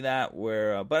kind of see that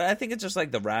where, but I think it's just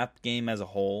like the rap game as a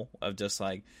whole, of just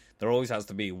like there always has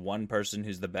to be one person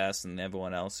who's the best and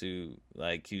everyone else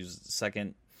who's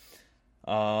second.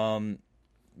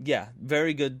 Yeah,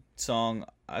 very good song.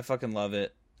 I fucking love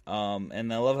it.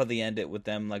 And I love how they end it with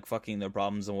them like fucking their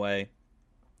problems away.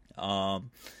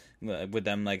 With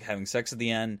them like having sex at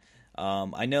the end.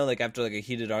 I know like after like a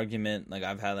heated argument, like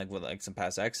I've had like with like some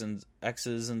past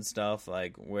exes and stuff,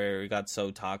 like where it got so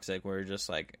toxic, where just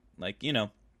like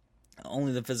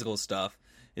only the physical stuff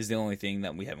is the only thing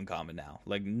that we have in common now.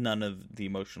 Like none of the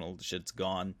emotional shit's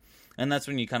gone, and that's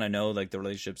when you kind of know like the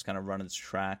relationship's kind of run its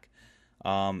track.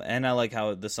 And I like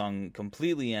how the song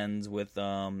completely ends with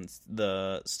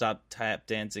the stop tap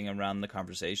dancing around the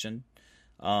conversation,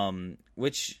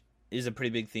 which is a pretty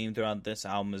big theme throughout this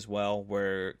album as well,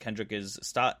 where Kendrick is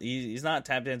he's not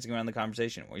tap dancing around the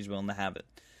conversation, where he's willing to have it.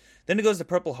 Then it goes to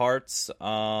Purple Hearts.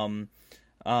 Purple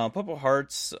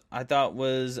Hearts I thought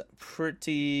was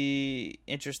pretty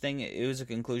interesting. It was a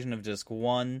conclusion of disc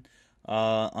 1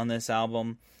 on this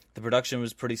album. The production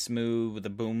was pretty smooth with the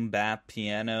boom bap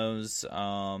pianos.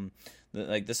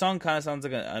 The song kind of sounds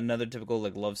like another typical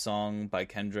like love song by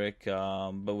Kendrick,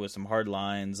 but with some hard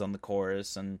lines on the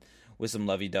chorus and with some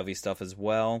lovey-dovey stuff as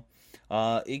well.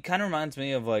 It kind of reminds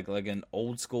me of like an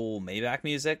old school Maybach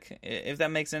music, if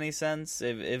that makes any sense.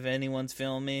 If anyone's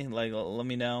feeling me, like let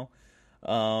me know.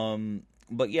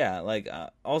 But yeah, like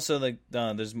also like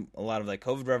there's a lot of like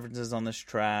COVID references on this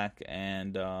track,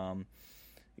 and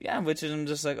yeah, which is I'm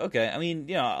just like, okay. I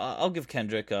mean, I'll give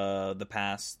Kendrick the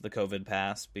COVID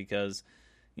pass, because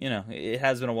it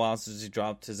has been a while since he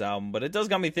dropped his album, but it does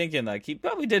got me thinking like he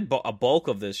probably did a bulk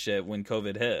of this shit when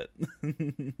COVID hit.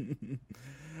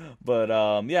 But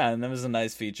yeah, and there was a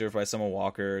nice feature by Summer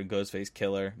Walker and Ghostface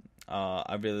Killer.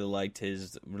 I really liked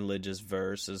his religious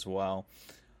verse as well.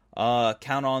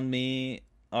 Count Me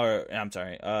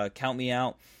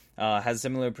Out has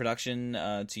similar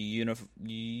production to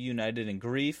United in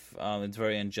Grief. It's a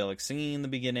very angelic singing in the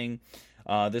beginning.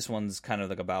 This one's kind of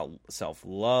like about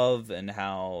self-love and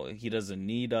how he doesn't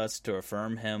need us to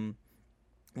affirm him.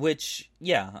 Which,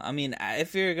 yeah, I mean,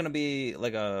 if you're going to be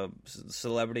like a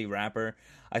celebrity rapper,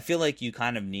 I feel like you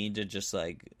kind of need to just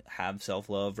like have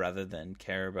self-love rather than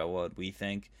care about what we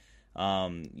think.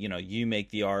 You make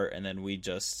the art and then we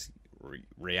just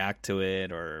react to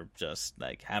it or just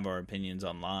like have our opinions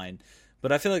online.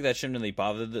 But I feel like that shouldn't really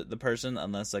bother the person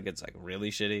unless like it's like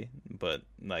really shitty. But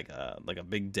like a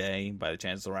Big Day by the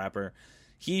Chance the Rapper,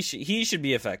 he should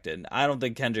be affected. I don't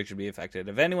think Kendrick should be affected.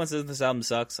 If anyone says this album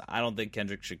sucks, I don't think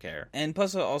Kendrick should care. And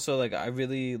plus also like I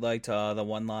really liked the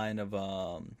one line of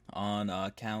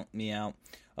on Count Me Out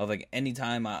of like,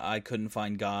 anytime I couldn't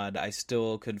find God, I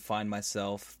still could find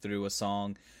myself through a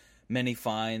song. many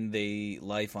find the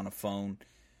life on a phone,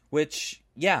 which,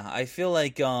 yeah, I feel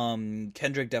like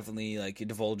Kendrick definitely like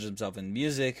divulges himself in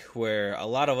music, where a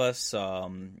lot of us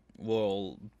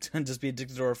will just be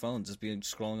addicted to our phones, just be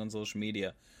scrolling on social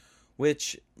media.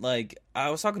 Which, like, I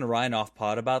was talking to Ryan off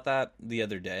pod about that the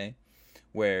other day,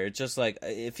 where it's just like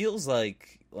it feels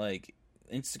like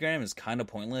Instagram is kind of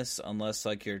pointless unless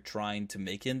like you're trying to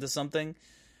make it into something.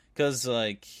 Because,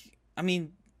 like, I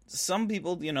mean, some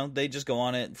people, they just go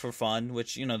on it for fun,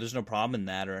 which, there's no problem in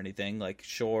that or anything. Like,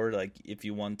 sure, like, if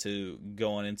you want to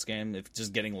go on Instagram, if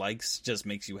just getting likes just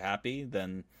makes you happy,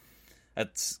 then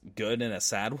that's good in a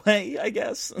sad way, I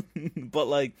guess. But,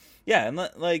 like, yeah, and,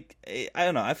 like, I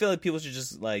don't know. I feel like people should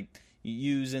just, like,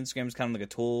 use Instagram as kind of like a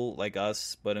tool, like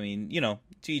us. But, I mean,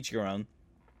 to each your own.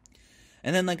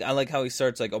 And then, like, I like how he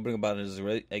starts, like, opening about his,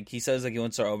 like, he says, like, he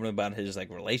wants to start opening about his, like,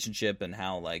 relationship and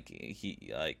how, like,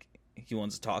 he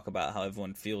wants to talk about how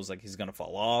everyone feels like he's gonna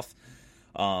fall off,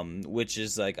 which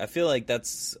is, like, I feel like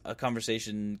that's a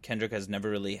conversation Kendrick has never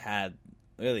really had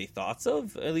thoughts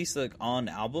of, at least, like, on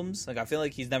albums. Like, I feel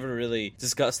like he's never really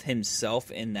discussed himself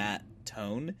in that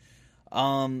tone,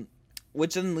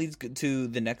 which then leads to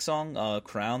the next song,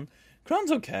 Crown.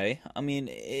 Crown's okay. I mean,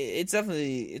 it's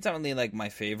definitely like my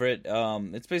favorite.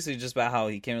 It's basically just about how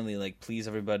he can't really like please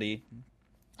everybody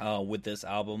with this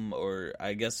album, or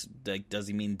I guess like does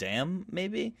he mean damn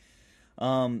maybe?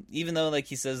 Even though like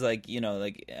he says like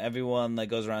like everyone like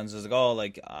goes around and says like, oh,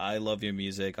 like I love your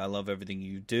music, I love everything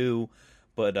you do,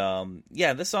 but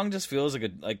yeah, this song just feels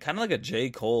like kind of like a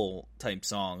J. Cole type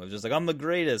song of just like I'm the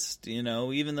greatest,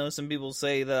 even though some people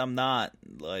say that I'm not.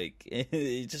 Like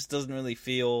it just doesn't really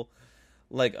feel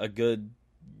like a good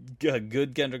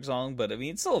Kendrick song, but I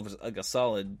mean it's still like a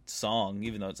solid song,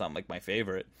 even though it's not like my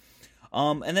favorite.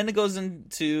 And then it goes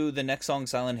into the next song,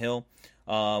 Silent Hill,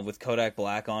 with Kodak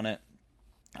Black on it.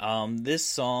 This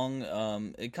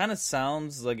song, it kind of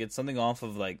sounds like it's something off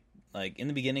of like in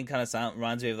the beginning, kind of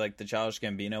reminds me of like the Childish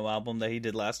Gambino album that he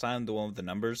did last time, the one with the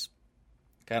numbers,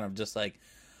 kind of just like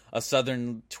a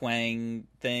southern twang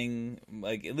thing,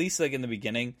 like at least like in the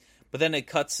beginning. But then it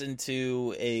cuts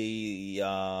into a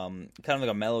kind of like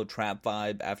a mellow trap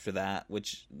vibe after that,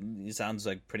 which sounds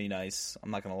like pretty nice. I'm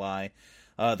not gonna lie.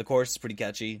 The chorus is pretty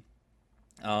catchy.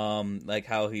 Like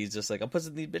how he's just like, I'm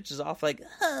pushing these bitches off, like,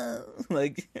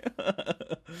 like,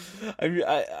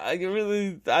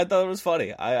 I thought it was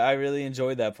funny. I really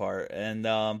enjoyed that part,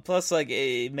 and plus like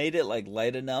it made it like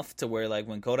light enough to where like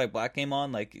when Kodak Black came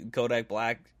on, like Kodak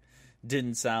Black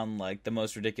didn't sound like the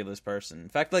most ridiculous person. In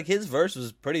fact, like his verse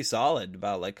was pretty solid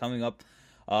about like coming up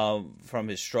from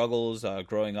his struggles,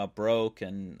 growing up broke,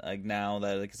 and like now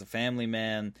that like he's a family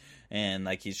man and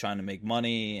like he's trying to make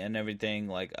money and everything.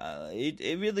 Like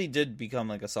it really did become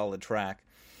like a solid track,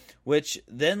 which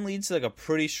then leads to like a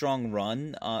pretty strong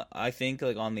run. I think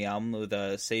like on the album with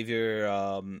a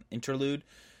Savior interlude.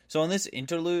 So on this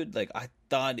interlude, like I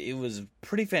thought it was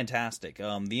pretty fantastic.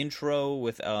 The intro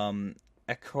with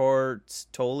Eckhart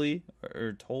Tolle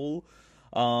or Toll,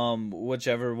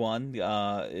 whichever one.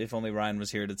 If only Ryan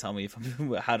was here to tell me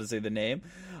how to say the name.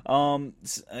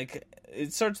 Like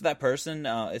it starts with that person.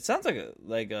 It sounds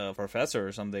like a professor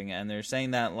or something, and they're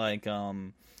saying that like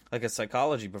a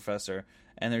psychology professor,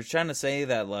 and they're trying to say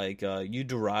that like you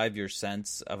derive your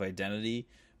sense of identity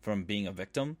from being a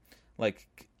victim. Like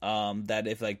that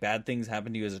if like bad things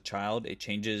happen to you as a child, it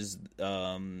changes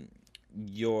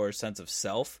your sense of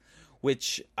self.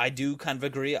 Which I do kind of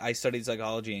agree. I studied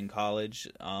psychology in college,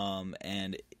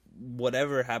 and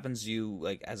whatever happens to you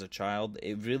like as a child,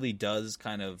 it really does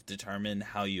kind of determine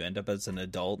how you end up as an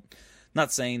adult.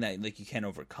 Not saying that like you can't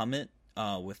overcome it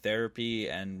with therapy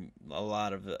and a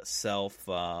lot of self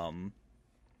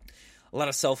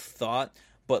thought,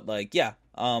 but like yeah,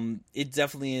 it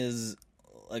definitely is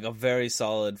like a very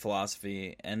solid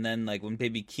philosophy. And then like when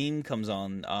Baby Keem comes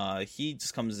on, he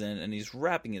just comes in and he's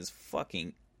rapping his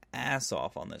fucking ass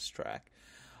off on this track.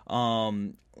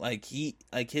 Like he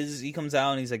comes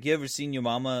out and he's like, you ever seen your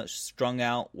mama strung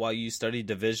out while you studied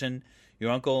division?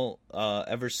 Your uncle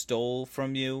ever stole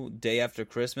from you day after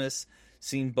Christmas?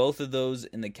 Seen both of those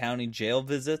in the county jail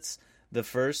visits, the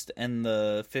 1st and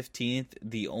the 15th,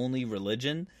 the only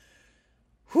religion.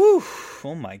 Whew,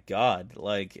 oh my god.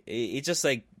 Like it just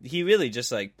like he really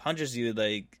just like punches you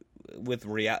like with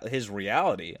his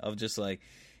reality of just like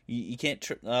you can't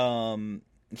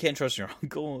you can't trust your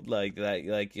uncle, like that,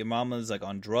 like your mama's like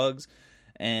on drugs,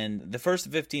 and the 1st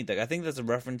and 15th, like I think that's a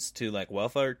reference to like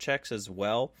welfare checks as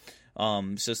well.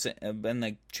 So and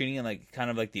like treating it like kind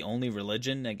of like the only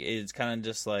religion, like it's kind of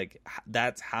just like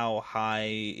that's how high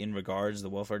in regards the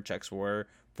welfare checks were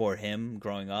for him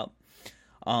growing up.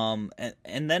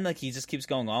 And then like he just keeps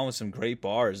going on with some great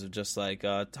bars of just like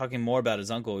talking more about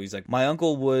his uncle. He's like, my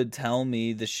uncle would tell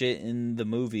me the shit in the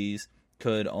movies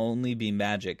could only be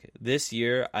magic. This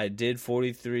year I did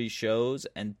 43 shows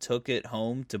and took it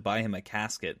home to buy him a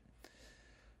casket.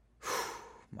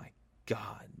 My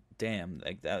God, damn,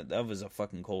 like that was a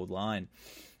fucking cold line.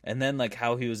 And then like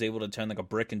how he was able to turn like a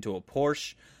brick into a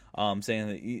Porsche,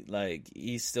 saying that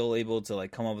he's still able to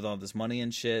like come up with all this money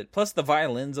and shit. Plus the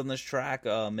violins on this track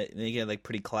make it like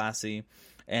pretty classy.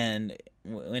 And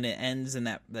when it ends in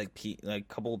that like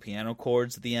couple of piano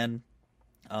chords at the end,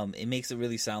 it makes it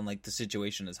really sound like the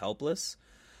situation is helpless,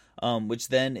 which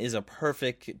then is a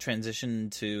perfect transition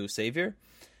to Savior.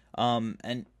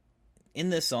 And in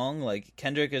this song, like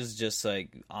Kendrick is just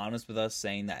like honest with us,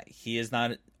 saying that he is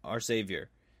not our savior.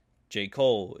 J.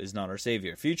 Cole is not our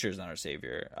savior. Future is not our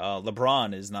savior.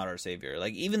 LeBron is not our savior.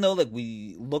 Like, even though like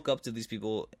we look up to these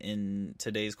people in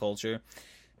today's culture,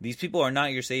 these people are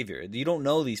not your savior. You don't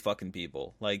know these fucking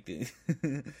people. Like,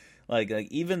 like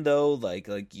even though like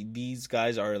these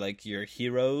guys are like your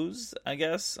heroes, I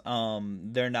guess,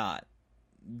 they're not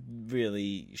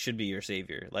really should be your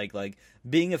savior. Like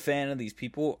being a fan of these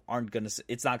people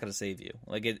it's not gonna save you.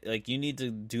 Like you need to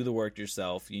do the work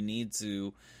yourself. You need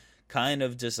to kind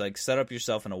of just like set up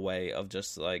yourself in a way of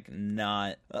just like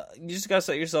not you just gotta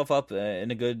set yourself up in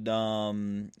a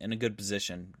good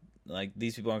position. Like,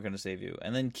 these people aren't gonna save you.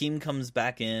 And then Keem comes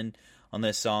back in on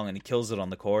this song and he kills it on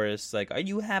the chorus. Like, are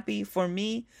you happy for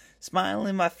me? Smile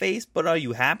in my face, but are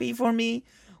you happy for me?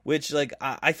 Which, like,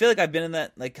 I feel like I've been in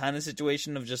that, like, kind of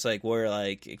situation of just, like, where,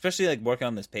 like, especially, like, working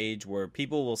on this page where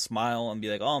people will smile and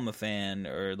be like, oh, I'm a fan,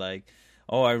 or, like,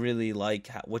 oh, I really like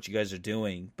what you guys are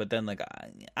doing. But then, like,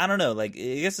 I don't know, like,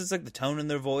 I guess it's, like, the tone in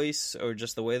their voice or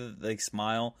just the way that they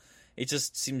smile. It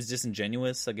just seems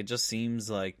disingenuous. Like, it just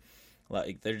seems like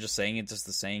they're just saying it just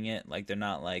to saying it. Like, they're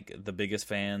not, like, the biggest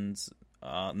fans,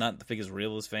 not the biggest,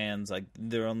 realest fans. Like,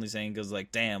 they're only saying because,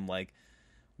 like, damn, like,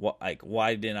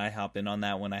 why didn't I hop in on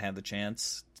that when I had the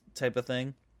chance, type of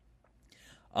thing.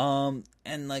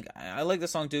 And like I like the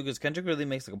song too because Kendrick really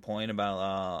makes like a point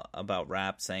about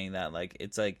rap, saying that like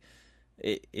it's like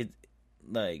it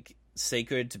like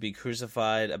sacred to be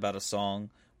crucified about a song,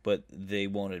 but they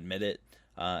won't admit it.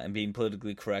 And being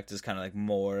politically correct is kind of like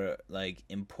more like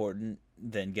important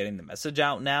than getting the message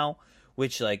out now.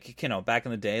 Which, like, you know, back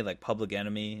in the day, like Public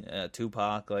Enemy,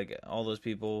 Tupac, like all those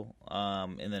people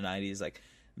in the 90s, like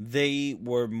they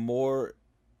were more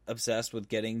obsessed with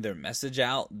getting their message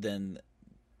out than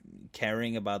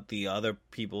caring about the other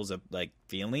people's like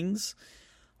feelings.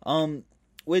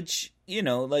 Which, you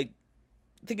know, like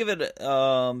think of it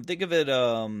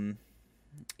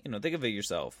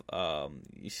yourself.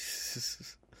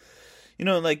 You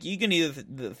know, like, you can either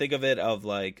think of it of,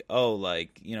 like, oh,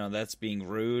 like, you know, that's being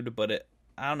rude, but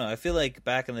I don't know, I feel like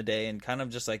back in the day, and kind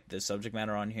of just, like, the subject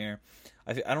matter on here,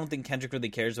 I don't think Kendrick really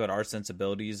cares about our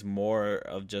sensibilities, more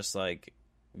of just, like,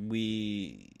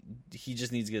 he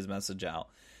just needs to get his message out.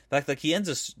 In fact, like, he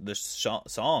ends this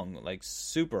song, like,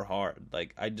 super hard.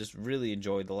 Like, I just really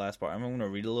enjoyed the last part. I'm going to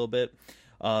read a little bit.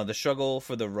 The struggle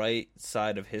for the right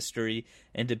side of history,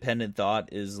 independent thought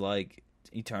is like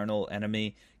eternal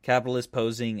enemy. Capitalist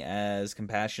posing as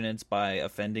compassionate by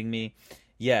offending me.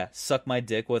 Yeah, suck my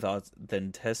dick with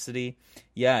authenticity.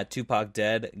 Yeah, Tupac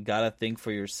dead. Gotta think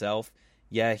for yourself.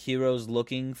 Yeah, heroes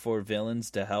looking for villains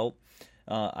to help.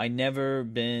 I never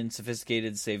been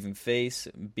sophisticated saving face.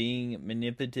 Being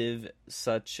manipulative,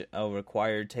 such a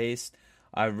required taste.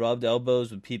 I rubbed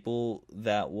elbows with people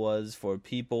that was for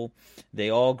people. They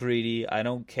all greedy. I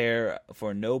don't care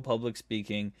for no public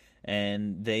speaking.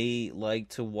 And they like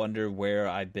to wonder where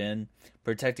I've been,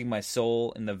 protecting my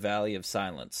soul in the valley of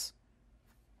silence.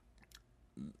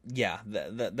 Yeah,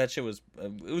 that shit was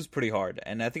pretty hard,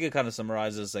 and I think it kind of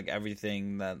summarizes like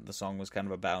everything that the song was kind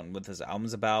of about and what this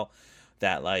album's about.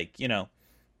 That, like, you know,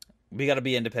 we got to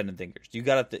be independent thinkers. You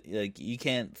got to like, you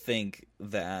can't think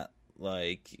that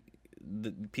like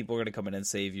people are gonna come in and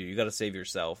save you. You got to save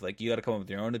yourself. Like, you got to come up with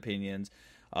your own opinions.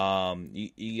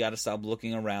 You got to stop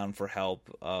looking around for help.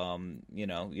 You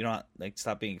know, you don't like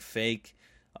stop being fake.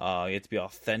 You have to be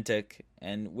authentic,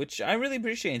 and which I really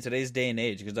appreciate in today's day and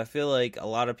age, because I feel like a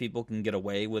lot of people can get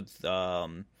away with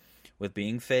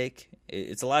being fake.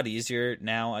 It's a lot easier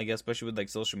now, I guess, especially with like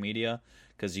social media,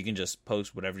 because you can just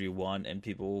post whatever you want and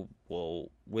people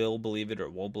will believe it or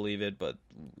won't believe it. But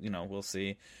you know, we'll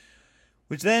see.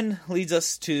 Which then leads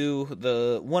us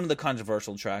to one of the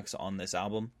controversial tracks on this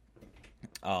album.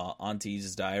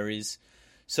 Auntie's Diaries.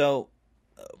 So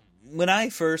when I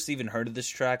first even heard of this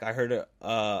track, I heard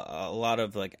a lot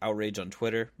of like outrage on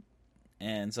Twitter,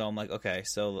 and so I'm like, okay,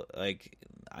 so like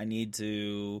I need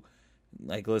to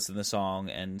like listen to the song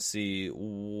and see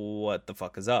what the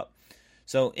fuck is up.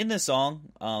 So in this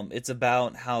song, it's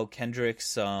about how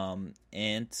Kendrick's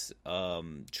aunt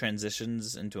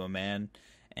transitions into a man,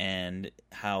 and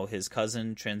how his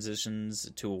cousin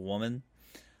transitions to a woman.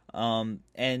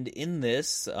 And in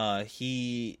this,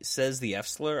 he says the F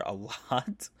slur a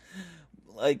lot,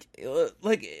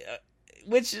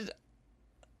 which is,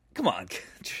 come on,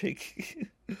 Kendrick.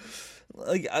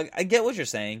 Like, I get what you're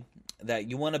saying, that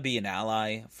you want to be an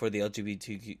ally for the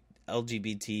LGBT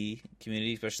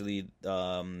community, especially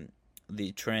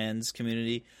the trans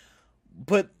community,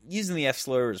 but using the F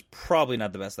slur is probably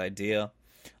not the best idea.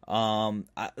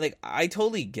 I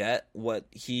totally get what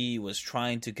he was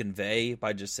trying to convey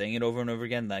by just saying it over and over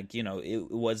again. Like, you know, it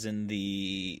was in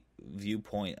the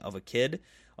viewpoint of a kid,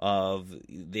 of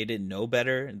they didn't know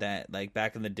better, that like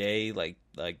back in the day, like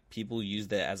people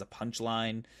used it as a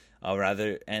punchline,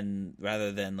 rather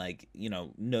than like, you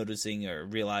know, noticing or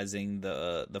realizing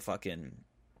the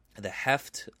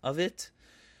heft of it.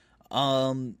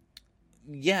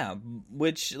 Yeah,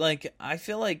 which, like, I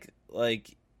feel like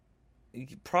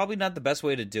probably not the best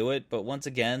way to do it, but once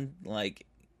again, like,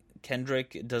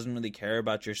 Kendrick doesn't really care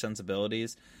about your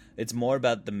sensibilities. It's more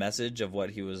about the message of what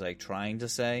he was like trying to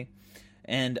say.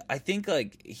 And I think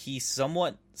like he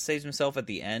somewhat saves himself at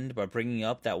the end by bringing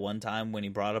up that one time when he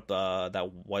brought up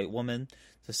that white woman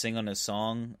to sing on his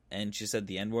song, and she said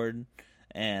the N-word,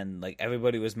 and like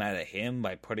everybody was mad at him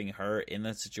by putting her in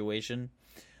that situation.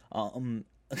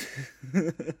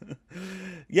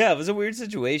 Yeah, it was a weird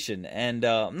situation, and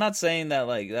I'm not saying that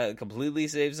like that completely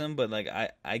saves him, but like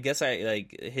I guess I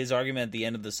like his argument at the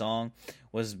end of the song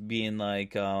was being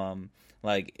like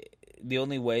the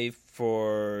only way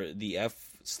for the F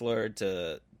slur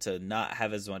to not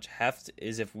have as much heft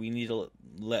is if we need to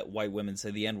let white women say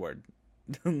the N-word.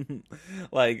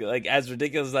 like as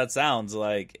ridiculous as that sounds,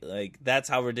 like that's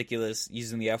how ridiculous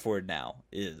using the F word now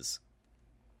is.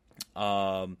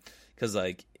 Because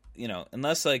like, you know,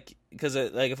 unless like, because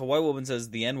like if a white woman says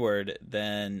the N-word,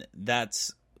 then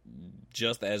that's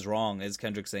just as wrong as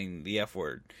Kendrick saying the F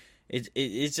word.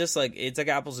 It's just like, it's like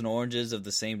apples and oranges of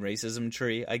the same racism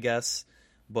tree, I guess.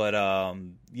 But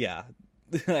yeah,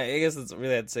 I guess that's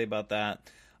really had to say about that.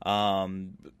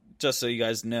 Just so you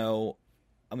guys know,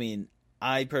 I mean,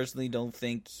 I personally don't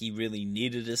think he really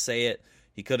needed to say it.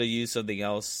 He could have used something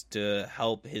else to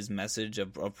help his message, a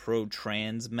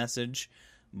pro-trans message,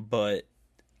 but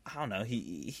I don't know.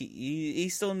 He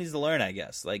still needs to learn, I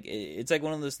guess. Like, it's like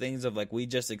one of those things of like, we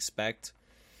just expect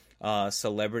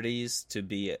celebrities to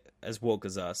be as woke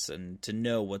as us and to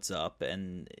know what's up,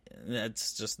 and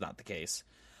that's just not the case.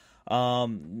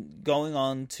 Going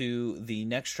on to the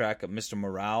next track of Mr.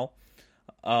 Morale.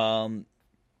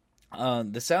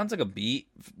 This sounds like a beat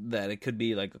that it could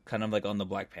be like kind of like on the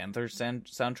Black Panther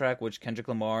soundtrack, which Kendrick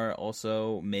Lamar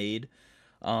also made.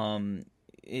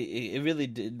 It really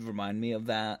did remind me of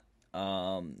that.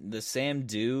 The Sam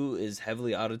Do is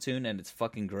heavily auto-tuned, and it's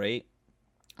fucking great.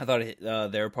 I thought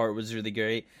their part was really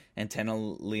great, and Tana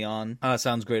Leon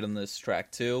sounds great on this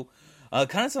track too.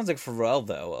 Kind of sounds like Pharrell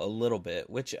though, a little bit,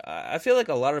 which I feel like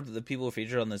a lot of the people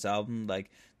featured on this album,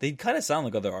 like they kind of sound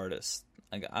like other artists.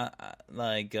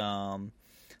 Like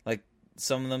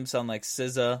some of them sound like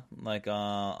SZA, like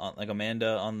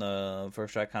Amanda on the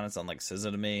first track kind of sound like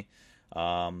SZA to me.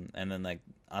 And then like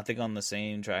I think on the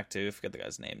same track too, I forget the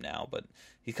guy's name now, but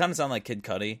he kind of sound like Kid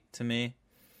Cudi to me.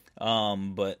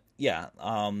 But yeah,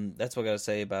 that's what I gotta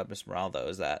say about Mr. Morale though,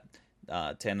 is that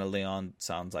Tana Leon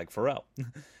sounds like Pharrell.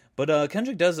 But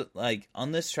Kendrick does it like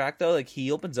on this track though, like he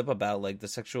opens up about like the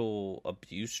sexual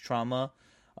abuse trauma,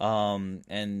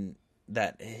 and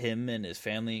that him and his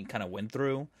family kind of went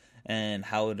through and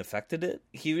how it affected it.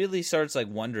 He really starts like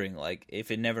wondering, like,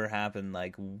 if it never happened,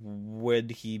 like, would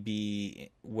he be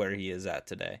where he is at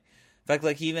today? In fact,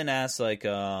 like, he even asks, like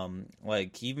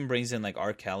he even brings in like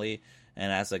R. Kelly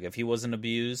and asks, like, if he wasn't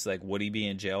abused, like, would he be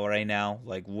in jail right now?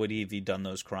 Like, would he have done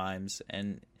those crimes?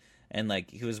 And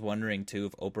like, he was wondering too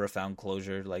if Oprah found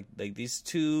closure. Like these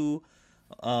two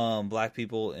black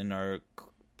people in our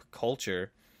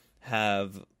culture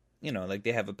have, you know, like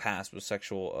they have a past with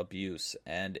sexual abuse,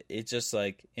 and it's just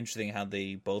like interesting how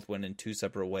they both went in two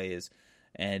separate ways,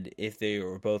 and if they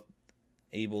were both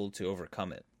able to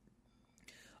overcome it.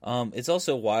 It's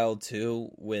also wild too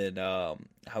with how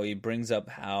he brings up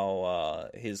how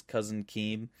his cousin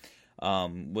Keem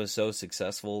was so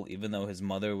successful even though his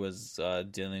mother was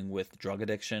dealing with drug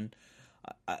addiction.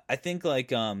 I think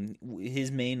like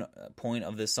his main point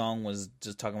of this song was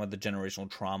just talking about the generational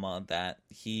trauma that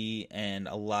he and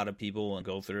a lot of people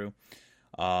go through,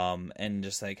 and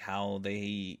just like how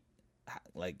they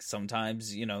like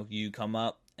sometimes, you know, you come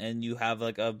up and you have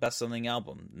like a best-selling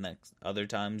album. Next, other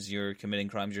times you're committing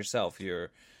crimes yourself.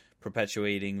 You're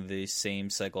perpetuating the same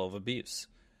cycle of abuse.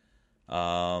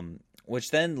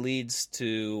 Which then leads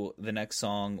to the next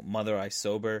song, Mother I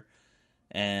Sober.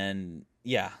 And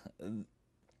yeah,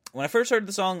 when I first heard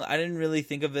the song, I didn't really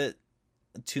think of it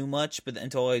too much, but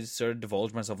until I started to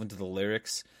divulge myself into the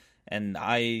lyrics, and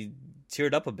I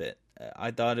teared up a bit.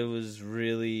 I thought it was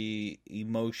really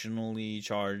emotionally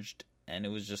charged, and it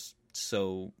was just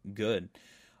so good.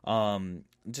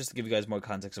 Just to give you guys more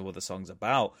context of what the song's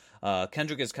about,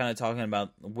 Kendrick is kind of talking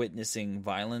about witnessing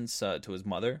violence to his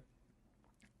mother,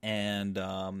 and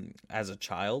as a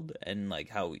child, and like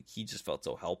how he just felt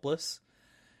so helpless,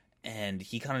 and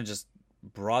he kind of just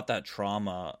brought that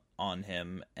trauma on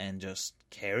him and just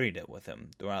carried it with him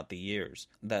throughout the years.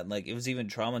 That like it was even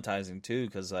traumatizing too,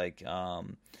 because like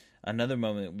another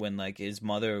moment when like his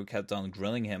mother kept on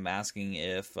grilling him, asking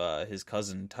if his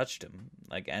cousin touched him,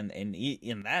 like and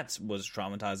that was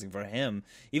traumatizing for him,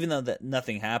 even though that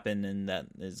nothing happened and that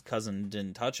his cousin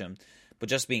didn't touch him. But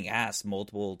just being asked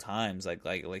multiple times, like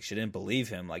she didn't believe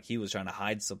him, like he was trying to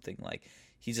hide something, like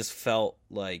he just felt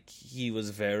like he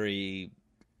was very,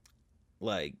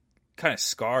 like, kind of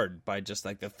scarred by just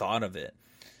like the thought of it.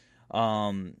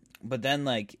 But then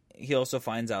like he also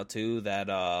finds out too that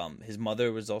his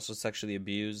mother was also sexually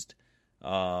abused,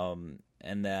 and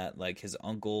that like his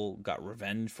uncle got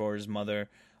revenge for his mother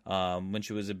when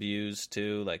she was abused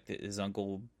too. Like his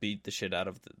uncle beat the shit out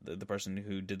of the person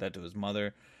who did that to his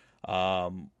mother.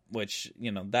 Which,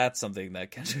 you know, that's something that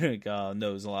Kendrick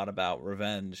knows a lot about,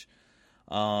 revenge.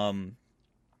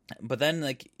 But then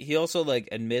like he also like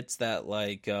admits that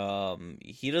like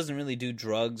he doesn't really do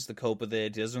drugs to cope with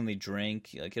it. He doesn't really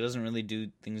drink. Like he doesn't really do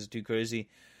things too crazy.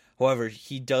 However,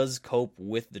 he does cope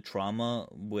with the trauma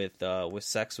with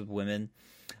sex with women,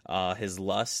 his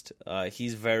lust.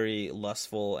 He's very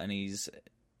lustful, and he's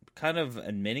kind of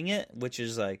admitting it, which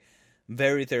is like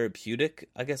very therapeutic,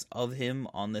 I guess, of him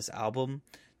on this album,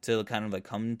 to kind of like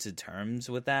come to terms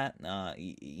with that.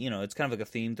 You know, it's kind of like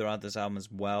a theme throughout this album as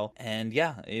well. And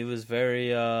yeah, it was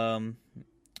very it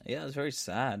was very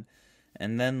sad.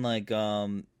 And then like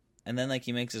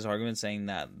he makes his argument saying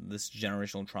that this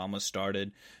generational trauma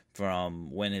started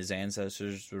from when his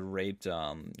ancestors were raped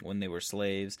when they were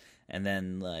slaves, and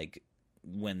then like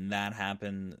when that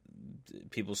happened,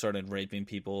 people started raping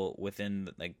people within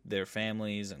like their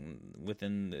families and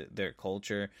within their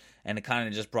culture, and it kind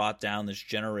of just brought down this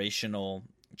generational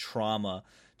trauma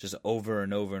just over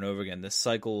and over and over again. This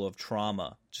cycle of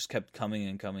trauma just kept coming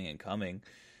and coming and coming.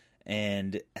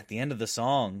 And at the end of the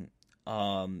song,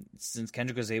 since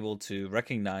Kendrick was able to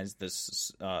recognize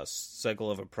this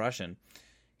cycle of oppression,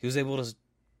 he was able to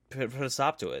put a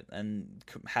stop to it and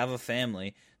have a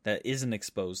family that isn't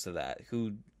exposed to that,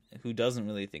 who doesn't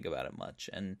really think about it much.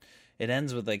 And it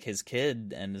ends with like his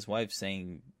kid and his wife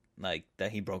saying like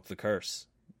that he broke the curse.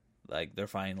 Like they're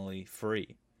finally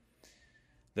free.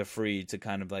 They're free to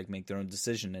kind of like make their own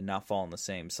decision and not fall in the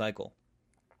same cycle.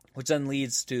 Which then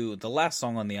leads to the last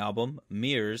song on the album,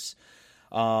 Mirrors,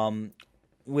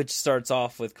 which starts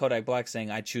off with Kodak Black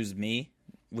saying "I Choose Me,"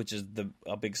 which is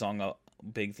a big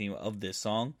theme of this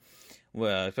song.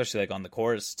 Well, especially like on the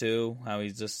chorus too, how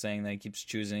he's just saying that he keeps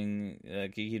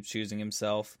choosing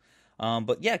himself.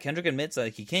 But yeah, Kendrick admits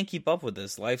that he can't keep up with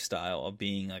this lifestyle of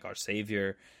being like our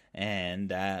savior, and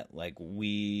that like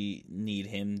we need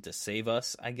him to save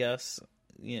us, I guess.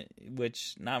 Yeah,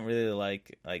 which not really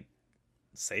like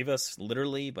save us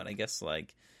literally, but I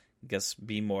guess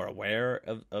be more aware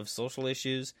of social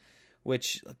issues.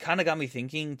 Which kind of got me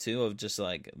thinking too of just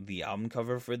like the album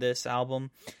cover for this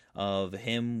album, of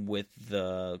him with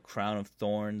the crown of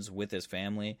thorns with his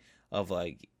family, of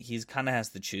like he's kind of has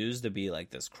to choose to be like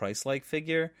this Christ-like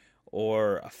figure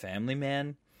or a family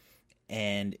man.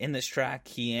 And in this track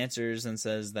he answers and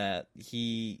says that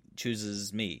he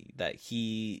chooses me, that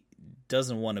he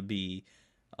doesn't want to be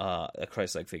a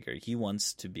Christ-like figure. He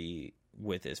wants to be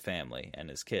with his family and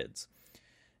his kids.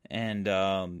 And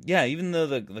yeah, even though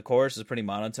the chorus is pretty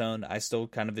monotone, I still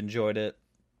kind of enjoyed it.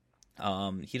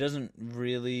 He doesn't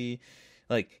really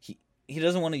he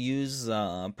doesn't want to use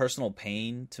personal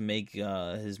pain to make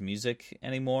his music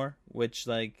anymore, which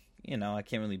like, you know, I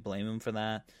can't really blame him for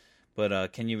that.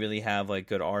 But can you really have like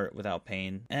good art without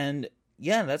pain? And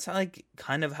yeah, that's like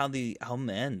kind of how the album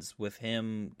ends, with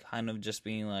him kind of just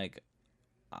being like,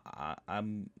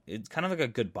 it's kind of like a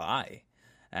goodbye,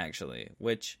 actually,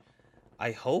 which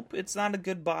I hope it's not a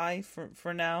goodbye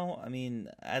for now. I mean,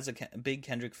 as a big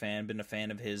Kendrick fan, been a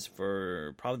fan of his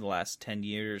for probably the last 10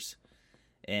 years.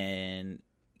 And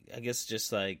I guess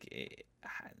just like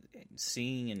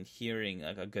seeing and hearing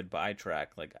like a goodbye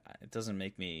track, like it doesn't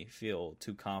make me feel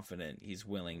too confident he's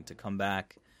willing to come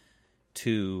back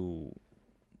to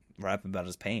rap about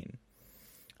his pain.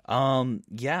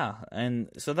 Yeah, and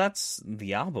so that's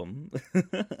the album.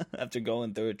 After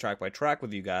going through it track by track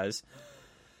with you guys.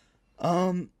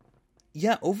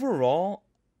 Yeah, overall,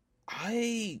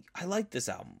 I like this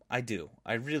album. I do.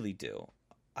 I really do.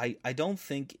 I don't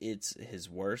think it's his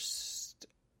worst.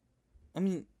 I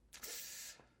mean,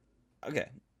 okay.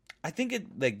 I think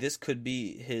it like this could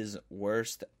be his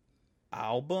worst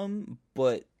album,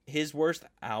 but his worst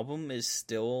album is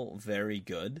still very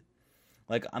good.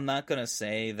 Like, I'm not gonna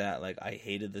say that like I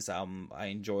hated this album. I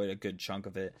enjoyed a good chunk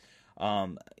of it.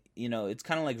 You know, it's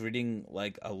kind of like reading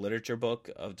like a literature book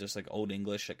of just like old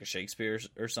English, like a Shakespeare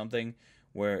or something,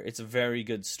 where it's a very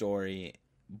good story,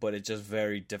 but it's just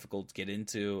very difficult to get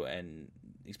into, and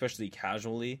especially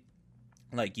casually.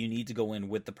 Like, you need to go in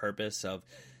with the purpose of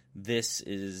this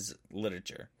is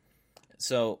literature.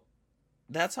 So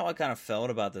that's how I kind of felt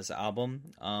about this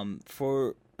album.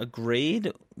 For a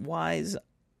grade wise,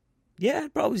 yeah,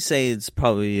 I'd probably say it's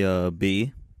probably a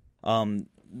B.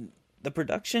 The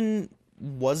production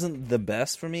wasn't the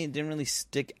best for me. It didn't really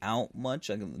stick out much,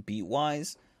 like beat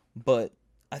wise, but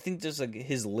I think just like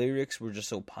his lyrics were just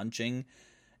so punching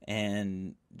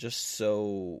and just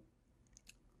so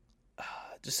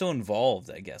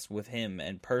involved, I guess, with him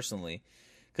and personally.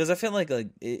 Because I feel like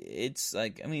it's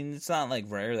like, I mean, it's not like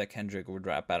rare that Kendrick would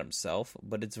rap at himself,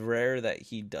 but it's rare that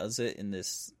he does it in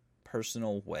this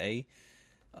personal way,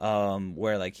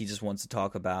 where like he just wants to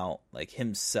talk about like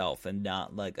himself and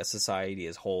not like a society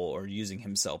as whole, or using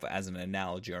himself as an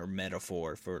analogy or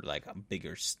metaphor for like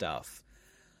bigger stuff.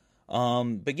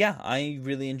 But yeah, I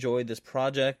really enjoyed this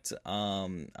project.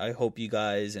 I hope you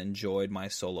guys enjoyed my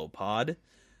solo pod.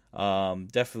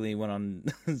 Definitely went on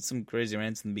some crazy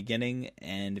rants in the beginning,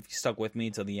 and if you stuck with me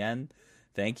till the end,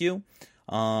 thank you.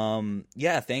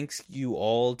 Yeah, thanks you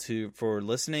all for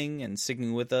listening and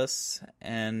sticking with us,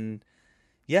 and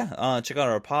yeah, check out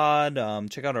our pod,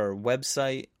 check out our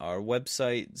website. Our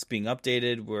website is being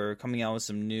updated. We're coming out with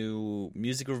some new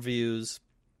music reviews,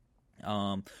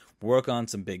 work on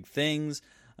some big things.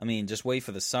 I mean, just wait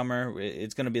for the summer.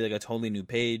 It's going to be like a totally new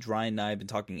page. Ryan and I have been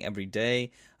talking every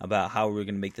day about how we're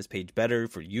going to make this page better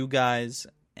for you guys.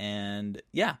 And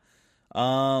yeah,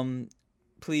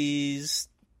 please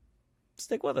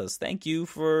stick with us. Thank you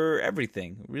for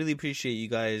everything. Really appreciate you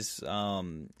guys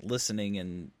listening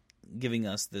and giving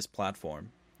us this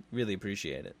platform. Really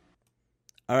appreciate it.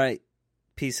 All right.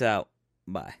 Peace out.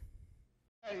 Bye.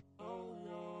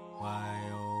 Why,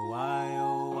 oh, why,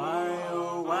 oh, why,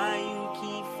 oh, why you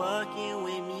keep fucking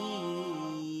with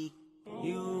me?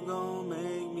 You gon'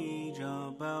 make me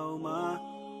jump out my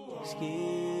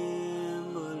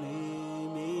skin,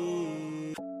 believe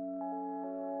me.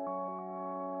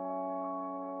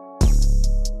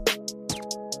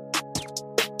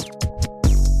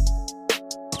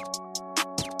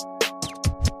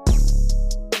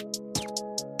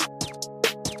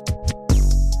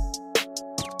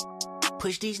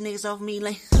 Push these niggas off me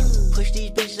like, push these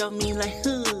bitches off me like,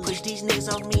 push these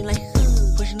niggas off me like,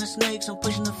 pushing the snakes, I'm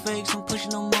pushing the fakes, I'm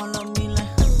pushing them all off me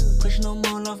like, pushing them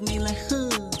all off me like,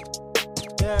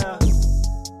 yeah.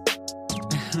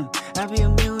 I be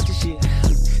immune to shit,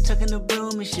 tucking the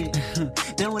broom and shit,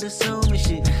 done with assuming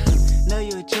shit. Know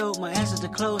you a joke, my answers are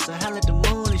close, I holler at the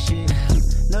moon and shit.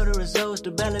 Know the results,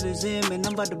 the ballot is in, man,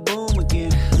 I'm about to boom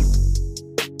again.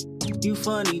 You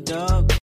funny, dog.